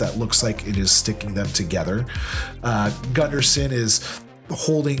substance that looks like it is sticking them together. Gunderson is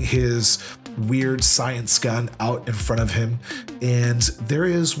holding his weird science gun out in front of him, and there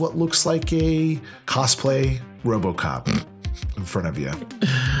is what looks like a cosplay RoboCop in front of you.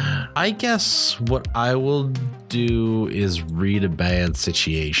 I guess what I will do is read a bad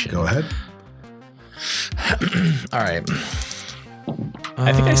situation. Go ahead. All right.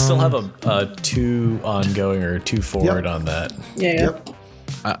 I think I still have a 2 ongoing or 2 forward Yep. on that. Yeah. Yep.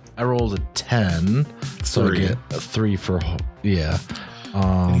 I rolled a 10, so I get a 3 for yeah.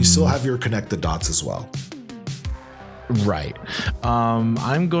 And you still have your connect the dots as well. Right.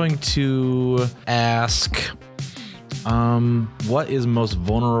 I'm going to ask, what is most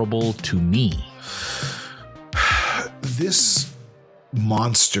vulnerable to me? This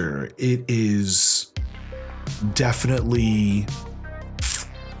monster, it is definitely,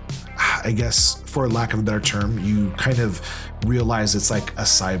 I guess, for lack of a better term, you kind of realize it's like a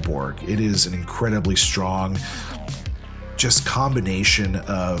cyborg. It is an incredibly strong, just combination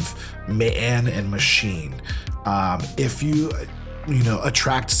of man and machine. If you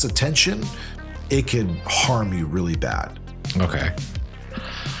attract its attention, it could harm you really bad.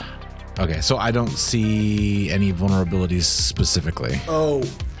 Okay, so I don't see any vulnerabilities specifically. Oh,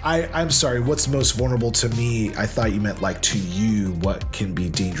 I'm sorry. What's most vulnerable to me? I thought you meant like to you, what can be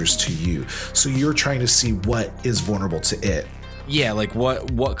dangerous to you. So you're trying to see what is vulnerable to it. Yeah, like what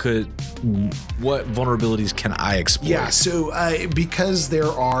vulnerabilities can I exploit? Yeah, so because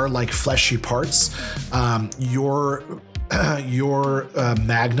there are like fleshy parts, your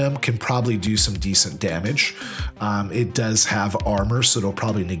magnum can probably do some decent damage. It does have armor, so it'll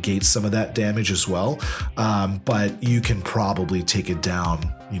probably negate some of that damage as well. But you can probably take it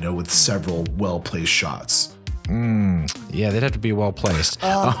down, with several well-placed shots. Yeah, they'd have to be well placed.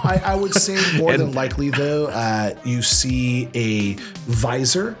 I would say more than likely, though, you see a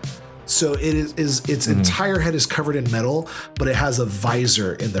visor. So its entire head is covered in metal, but it has a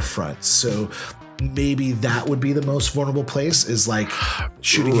visor in the front. So maybe that would be the most vulnerable place, is like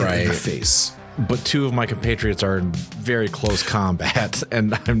shooting it in the face. But 2 of my compatriots are in very close combat,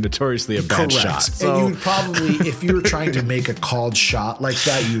 and I'm notoriously a bad shot. So. And you would probably, if you were trying to make a called shot like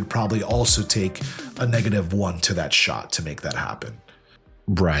that, you'd probably also take a -1 to that shot to make that happen.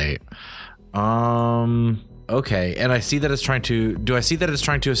 Right. Okay. And I see that it's trying to. Do I see that it's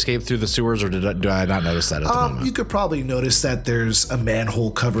trying to escape through the sewers, or do I not notice that at the moment? You could probably notice that there's a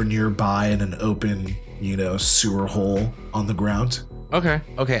manhole cover nearby and an open, sewer hole on the ground. Okay.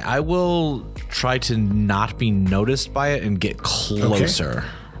 I will try to not be noticed by it and get closer. Okay.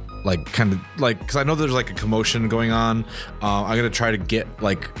 Like, kind of, like, because I know there's like a commotion going on. I'm going to try to get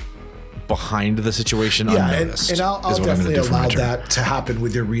like behind the situation unnoticed. And I'll definitely allow that to happen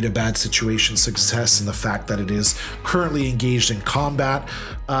with your read a bad situation success and the fact that it is currently engaged in combat.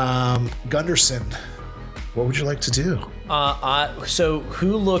 Gunderson, what would you like to do? So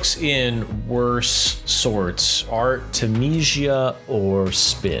who looks in worse sorts, Artemesia or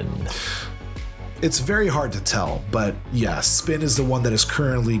Spin? It's very hard to tell, but yes, Spin is the one that is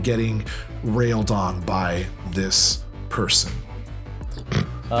currently getting railed on by this person.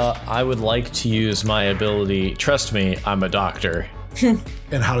 I would like to use my ability. Trust me, I'm a doctor.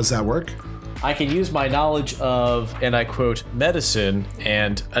 And how does that work? I can use my knowledge of, and I quote, medicine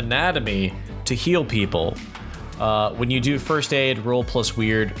and anatomy to heal people. When you do first aid, roll plus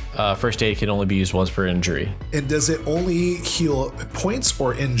weird, first aid can only be used once per injury. And does it only heal points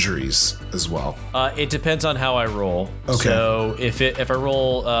or injuries as well? It depends on how I roll. Okay. So if I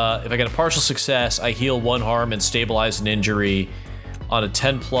roll, if I get a partial success, I heal 1 harm and stabilize an injury. On a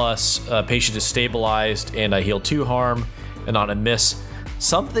 10+, patient is stabilized and I heal 2 harm. And on a miss,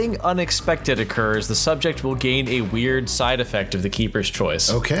 something unexpected occurs. The subject will gain a weird side effect of the keeper's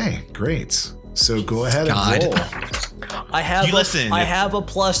choice. Okay, great. So go ahead and roll. I have a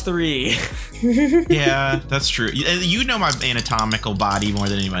 +3. Yeah, that's true. You know my anatomical body more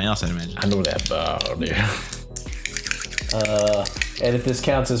than anybody else, I'd imagine. I know that body. And if this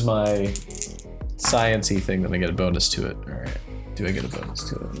counts as my science-y thing, then I get a bonus to it. All right. Do I get a bonus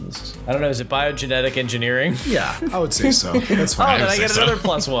to it? I don't know. Is it biogenetic engineering? Yeah, I would say so. That's fine. Oh, then I get another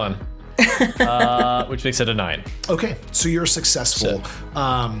 +1. Which makes it a 9. Okay, so you're successful.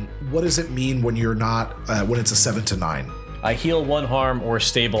 What does it mean when you're not, when it's a 7 to 9? I heal 1 harm or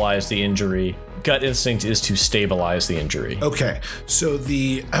stabilize the injury. Gut instinct is to stabilize the injury. Okay, so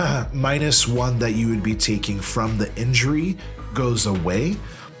the -1 that you would be taking from the injury goes away,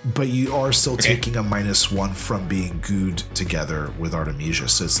 but you are still taking a -1 from being gooed together with Artemesia,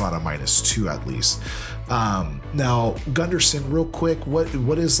 so it's not a -2 at least. Now, Gunderson, real quick,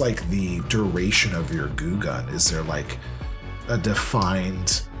 what is like the duration of your goo gun? Is there like a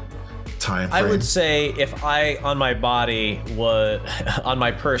defined time frame? I would say if I, on my body, on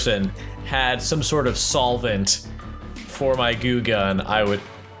my person, had some sort of solvent for my goo gun, I would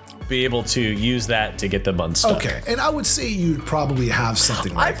be able to use that to get them unstuck. Okay, and I would say you'd probably have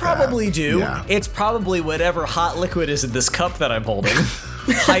something like that. I probably do. Yeah. It's probably whatever hot liquid is in this cup that I'm holding.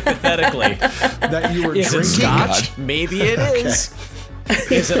 Hypothetically. That you were Is drinking. it scotch? Maybe it is.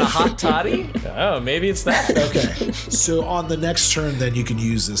 Is it a hot toddy? Oh, maybe it's that. Okay. So on the next turn, then you can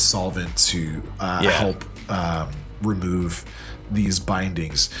use this solvent to help remove these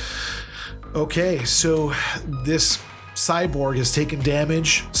bindings. Okay, so this cyborg has taken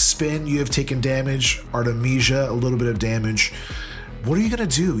damage. Spin, you have taken damage. Artemesia, a little bit of damage. What are you going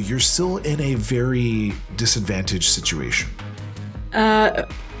to do? You're still in a very disadvantaged situation.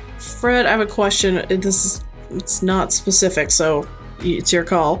 Fred, I have a question. It's not specific, so it's your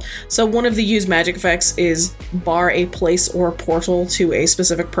call. So one of the used magic effects is bar a place or portal to a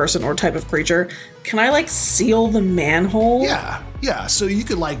specific person or type of creature. Can I seal the manhole? Yeah. So you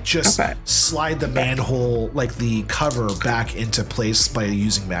could just slide the manhole, the cover, back into place by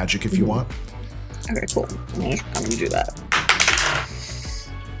using magic if you want. Okay, cool. I'm gonna do that.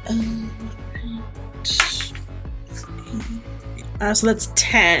 So that's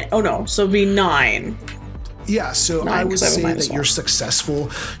 10. Oh no, so it'd be 9. Yeah, so 9, I would say that -1. you're successful.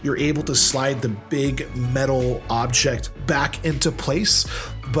 You're able to slide the big metal object back into place,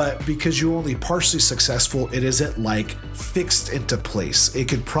 but because you're only partially successful, it isn't fixed into place. It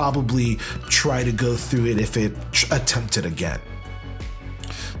could probably try to go through it if it attempted again.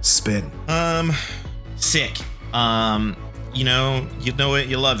 Spin. Sick. You know it,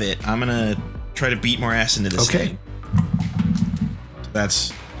 you love it. I'm gonna try to beat more ass into this thing.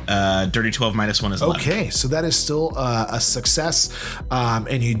 That's dirty 12 -1 is 11. Okay, so that is still a success,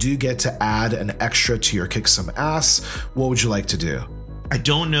 and you do get to add an extra to your kick some ass. What would you like to do? I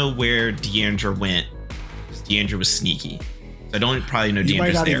don't know where Deandra went. Deandra was sneaky. I don't probably know Deandra's there, right?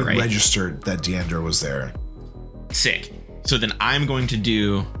 You might not even registered that Deandra was there. Sick. So then I'm going to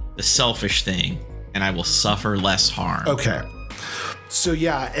do the selfish thing, and I will suffer less harm. Okay. So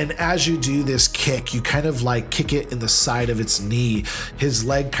yeah, and as you do this kick, you kind of kick it in the side of its knee. His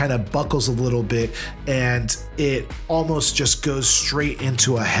leg kind of buckles a little bit, and it almost just goes straight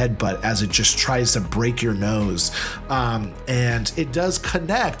into a headbutt as it just tries to break your nose. And it does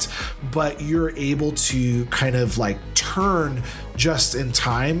connect, but you're able to kind of turn just in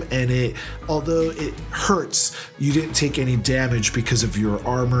time, and although it hurts, you didn't take any damage because of your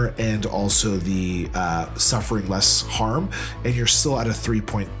armor and also the suffering less harm, and you're still at a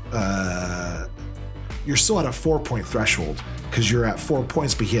 4-point threshold because you're at 4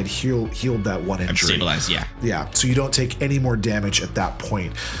 points, but he had healed that one injury. I'm stabilized, yeah, so you don't take any more damage at that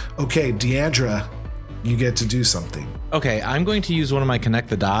point. Okay, Deandra, you get to do something. Okay, I'm going to use one of my connect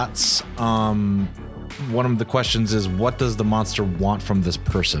the dots. One of the questions is, what does the monster want from this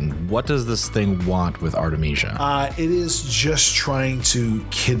person? What does this thing want with Artemesia? It is just trying to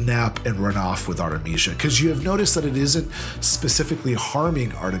kidnap and run off with Artemesia, because you have noticed that it isn't specifically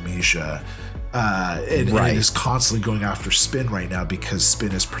harming Artemesia, and it is constantly going after Spin right now because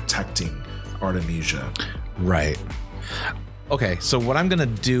Spin is protecting Artemesia. Right. Okay, so what I'm going to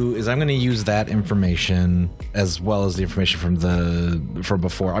do is I'm going to use that information as well as the information from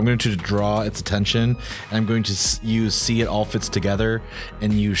before. I'm going to draw its attention, and I'm going to use See It All Fits Together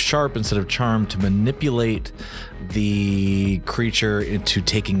and use Sharp instead of Charm to manipulate the creature into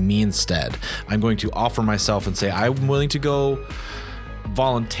taking me instead. I'm going to offer myself and say, I'm willing to go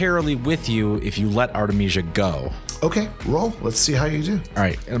voluntarily with you if you let Artemesia go. Okay, roll. Let's see how you do. All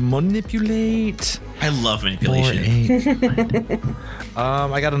right, manipulate. I love manipulation. 4, 8.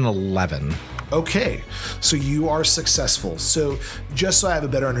 I got an 11. Okay, so you are successful. So just so I have a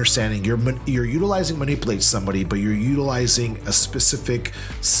better understanding, you're utilizing manipulate somebody, but you're utilizing a specific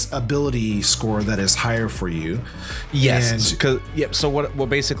ability score that is higher for you. Yes. So what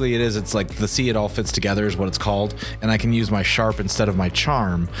basically it is, it's the See It All Fits Together is what it's called, and I can use my Sharp instead of my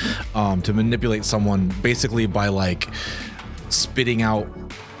Charm to manipulate someone basically by spitting out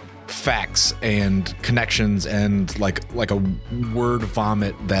facts and connections and like a word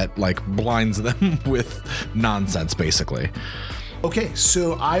vomit that blinds them with nonsense basically. Okay,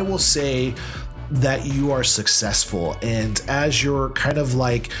 so I will say that you are successful, and as you're kind of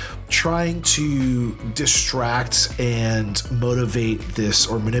trying to distract and motivate this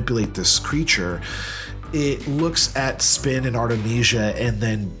or manipulate this creature, it looks at Spin and Artemesia and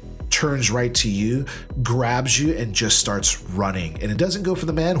then turns right to you, grabs you, and just starts running. And it doesn't go for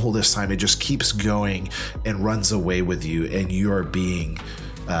the manhole this time. It just keeps going and runs away with you, and you are being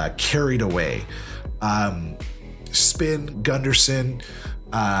carried away. Spin, Gunderson,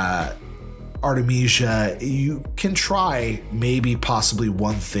 Artemesia, you can try maybe possibly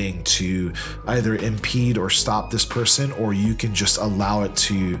one thing to either impede or stop this person, or you can just allow it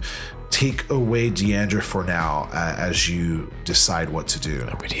to take away Deandra for now as you decide what to do.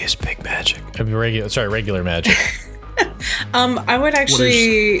 Nobody is big magic. Regular magic. I would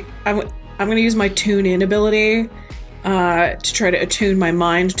actually, I'm going to use my tune in ability to try to attune my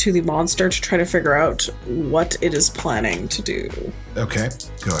mind to the monster to try to figure out what it is planning to do. Okay,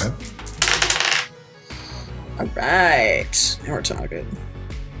 go ahead. All right. Now we're talking.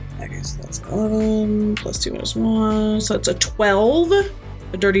 Okay, so that's 11 plus 2 minus 1. So that's a 12.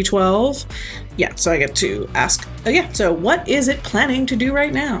 A dirty 12. Yeah, so I get to ask. So what is it planning to do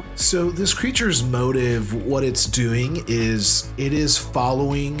right now? So this creature's motive, what it's doing is it is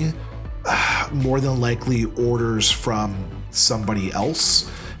following more than likely orders from somebody else,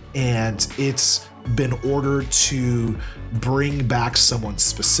 and it's been ordered to bring back someone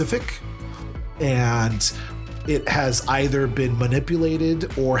specific, and it has either been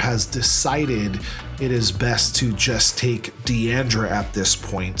manipulated or has decided it is best to just take Deandra at this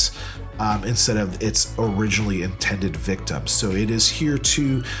point instead of its originally intended victim. So it is here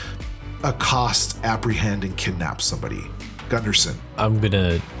to accost, apprehend, and kidnap somebody. Gunderson. I'm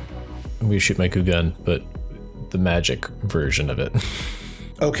gonna shoot my Ku gun, but the magic version of it.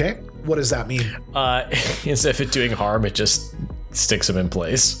 Okay, what does that mean? Instead of it doing harm, it just sticks him in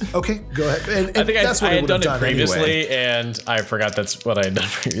place. Okay, go ahead. And I think that's I what had done it anyway. previously, and I forgot that's what I had done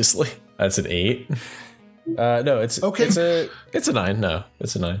previously. That's an 8. No, it's okay. It's a 9. No,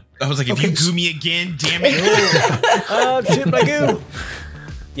 it's a 9. I was like, if you goo me again, damn it. Shoot my goo.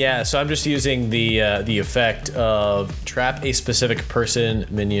 Yeah, so I'm just using the effect of trap a specific person,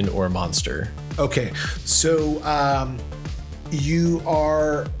 minion, or monster. Okay, so you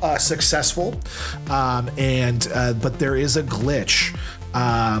are successful, but there is a glitch,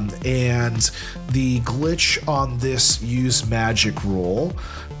 and the glitch on this use magic roll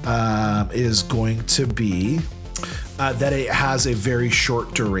is going to be that it has a very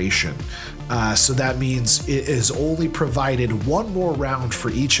short duration. So that means it is only provided one more round for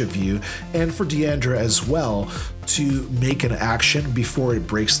each of you and for Deandra as well to make an action before it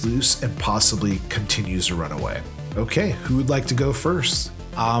breaks loose and possibly continues to run away. Okay, who would like to go first?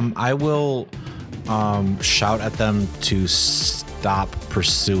 I will shout at them to stop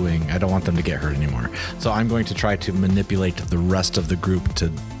pursuing. I don't want them to get hurt anymore. So I'm going to try to manipulate the rest of the group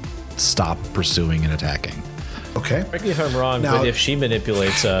to stop pursuing and attacking. Okay. Correct me if I'm wrong, Now, but if she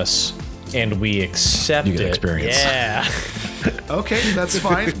manipulates us and we accept You get it, experience. yeah. Okay, that's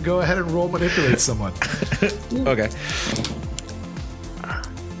fine. Go ahead and roll manipulate someone. Okay.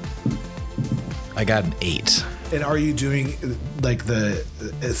 I got an 8. And are you doing like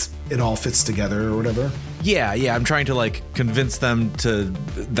it all fits together or whatever? Yeah, I'm trying to like convince them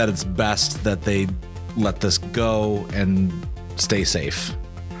that it's best that they let this go and stay safe.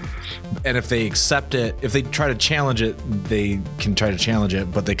 And if they accept it, if they try to challenge it, they can try to challenge it,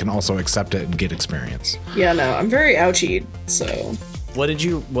 but they can also accept it and get experience. Yeah, no, I'm very ouchied, so. What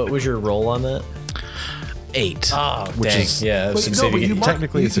was your roll on that? 8. Oh, which dang. is Yeah, But succeeding. you mark,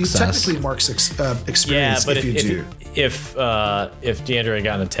 technically a success. You technically mark experience Yeah, but if you do. If Deandra had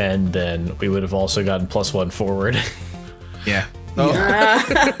gotten a 10, then we would have also gotten +1 forward. Yeah.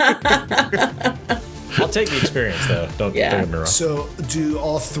 I'll take the experience though. Don't get me wrong. So do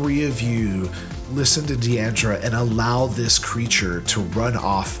all three of you listen to Deandra and allow this creature to run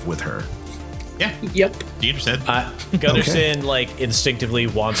off with her? Yeah. Yep. Deandra said. Gunderson like instinctively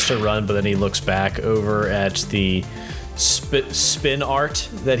wants to run, but then he looks back over at the spin art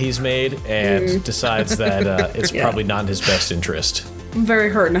that he's made and decides that it's probably not in his best interest. I'm very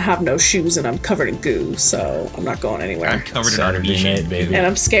hurt and I have no shoes and I'm covered in goo, so I'm not going anywhere. I'm covered in Saturday Artemesia. night, baby. And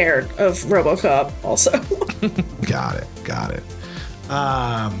I'm scared of RoboCop also. Got it.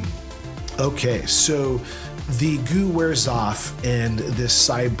 Okay, so the goo wears off and this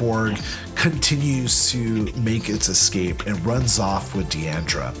cyborg continues to make its escape and runs off with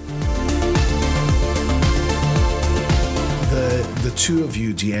Deandra. The two of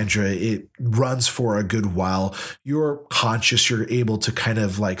you, Deandra, it runs for a good while. You're conscious. You're able to kind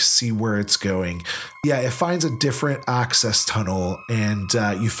of like see where it's going. Yeah, it finds a different access tunnel, and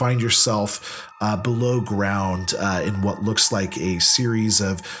you find yourself below ground in what looks like a series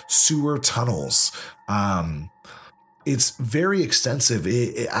of sewer tunnels. It's very extensive.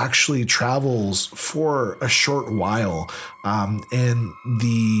 It actually travels for a short while, and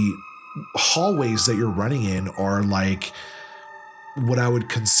the hallways that you're running in are like what I would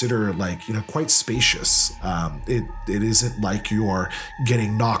consider like, quite spacious. It isn't like you're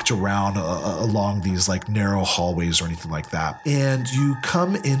getting knocked around along these like narrow hallways or anything like that. And you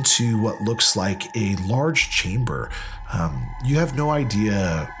come into what looks like a large chamber. You have no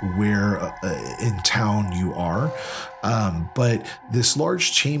idea where in town you are, but this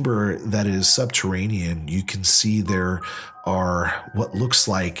large chamber that is subterranean, you can see there are what looks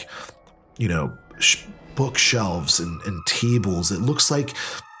like, bookshelves and tables. It looks like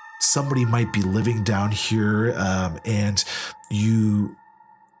somebody might be living down here, and you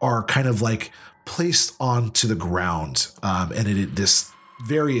are kind of like placed onto the ground, and this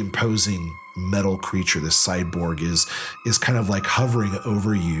very imposing metal creature, this cyborg, is kind of like hovering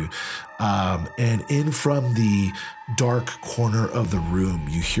over you, and in from the dark corner of the room,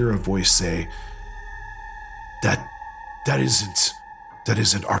 you hear a voice say, That isn't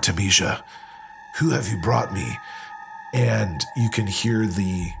Artemesia. Who have you brought me?" And you can hear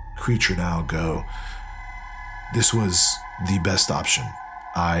the creature now go, "This was the best option.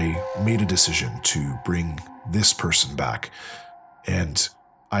 I made a decision to bring this person back, and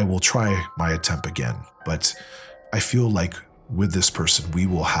I will try my attempt again. But I feel like with this person, we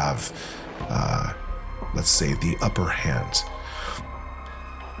will have, let's say, the upper hand."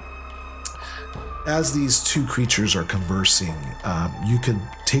 As these two creatures are conversing, you can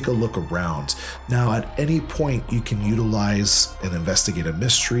take a look around. Now, at any point, you can utilize an investigate a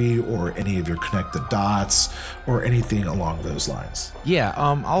mystery or any of your connect the dots or anything along those lines. Yeah,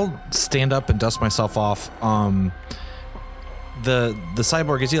 I'll stand up and dust myself off. The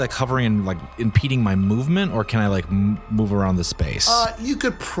cyborg, is he like hovering and like impeding my movement, or can I like move around the space? You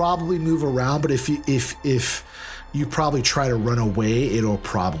could probably move around, but if you probably try to run away, it'll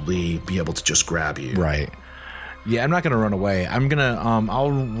probably be able to just grab you. Right. Yeah, I'm not going to run away. I'm going to,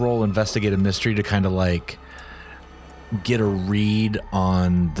 I'll roll investigate a mystery to kind of like get a read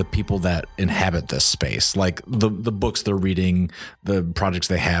on the people that inhabit this space. Like the books they're reading, the projects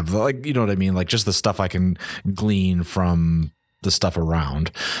they have, like, you know what I mean? Like just the stuff I can glean from the stuff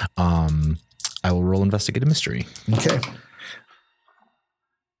around. I will roll investigate a mystery. Okay.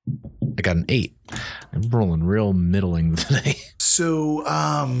 I got an 8. I'm rolling real middling today. So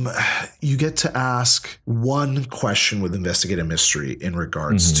you get to ask one question with investigate a mystery in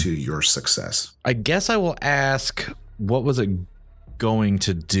regards to your success. I guess I will ask, what was it going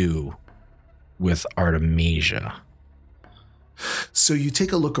to do with Artemesia? So you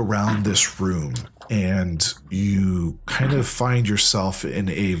take a look around this room and you kind of find yourself in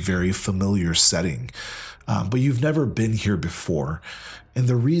a very familiar setting, but you've never been here before. And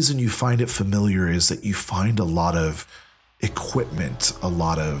the reason you find it familiar is that you find a lot of equipment, a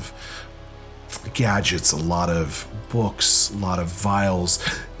lot of gadgets, a lot of books, a lot of vials.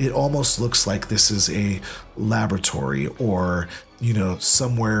 It almost looks like this is a laboratory or, you know,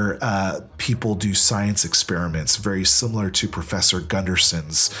 somewhere people do science experiments, very similar to Professor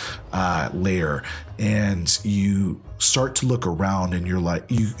Gunderson's lair. And you start to look around and you're like,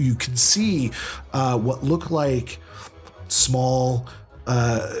 you can see what look like small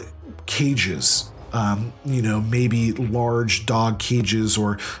cages, you know, maybe large dog cages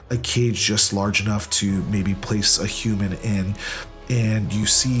or a cage just large enough to maybe place a human in. And you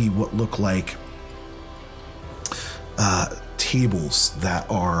see what look like tables that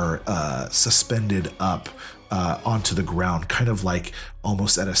are suspended up onto the ground, kind of like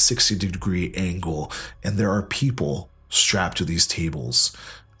almost at a 60-degree angle. And there are people strapped to these tables.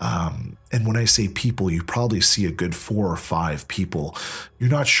 And when I say people, you probably see a good 4 or 5 people. You're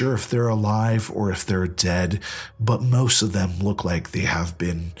not sure if they're alive or if they're dead, but most of them look like they have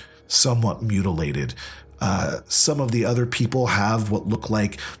been somewhat mutilated. Some of the other people have what look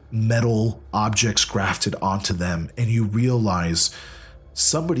like metal objects grafted onto them, and you realize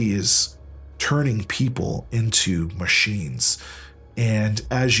somebody is turning people into machines. And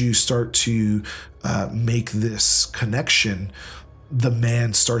as you start to make this connection, the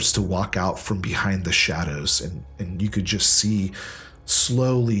man starts to walk out from behind the shadows, and you could just see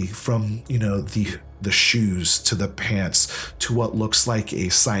slowly from, you know, the shoes to the pants to what looks like a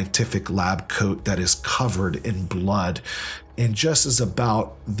scientific lab coat that is covered in blood. And just as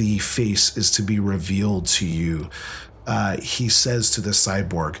about the face is to be revealed to you, he says to the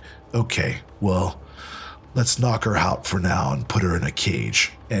cyborg, "Okay, well, let's knock her out for now and put her in a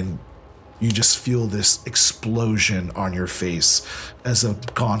cage." And you just feel this explosion on your face as a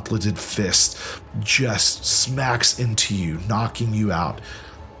gauntleted fist just smacks into you, knocking you out,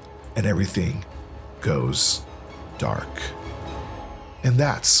 and everything goes dark. And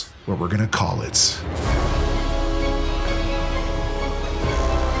that's what we're going to call it.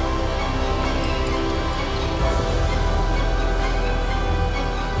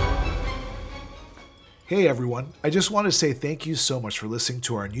 Hey everyone, I just want to say thank you so much for listening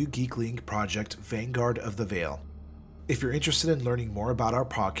to our new Geek Link project, Vanguard of the Veil. If you're interested in learning more about our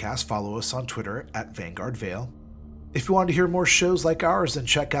podcast, follow us on Twitter at Vanguard Veil. If you want to hear more shows like ours, then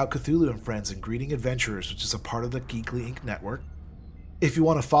check out Cthulhu and Friends and Greeting Adventurers, which is a part of the Geekly Inc. network. If you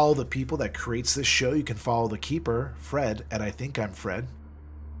want to follow the people that creates this show, you can follow the Keeper, Fred, at I Think I'm Fred.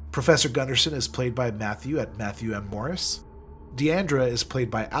 Professor Gunderson is played by Matthew at Matthew M. Morris. Deandra is played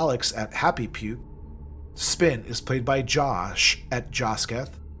by Alex at Happy Puke. Spin is played by Josh at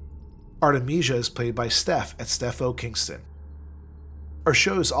Josketh. Artemesia is played by Steph at Steph-O Kingston. Our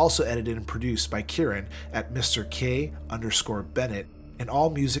show is also edited and produced by Kieran at Mr. K_Bennett, and all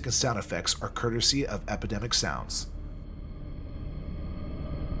music and sound effects are courtesy of Epidemic Sounds.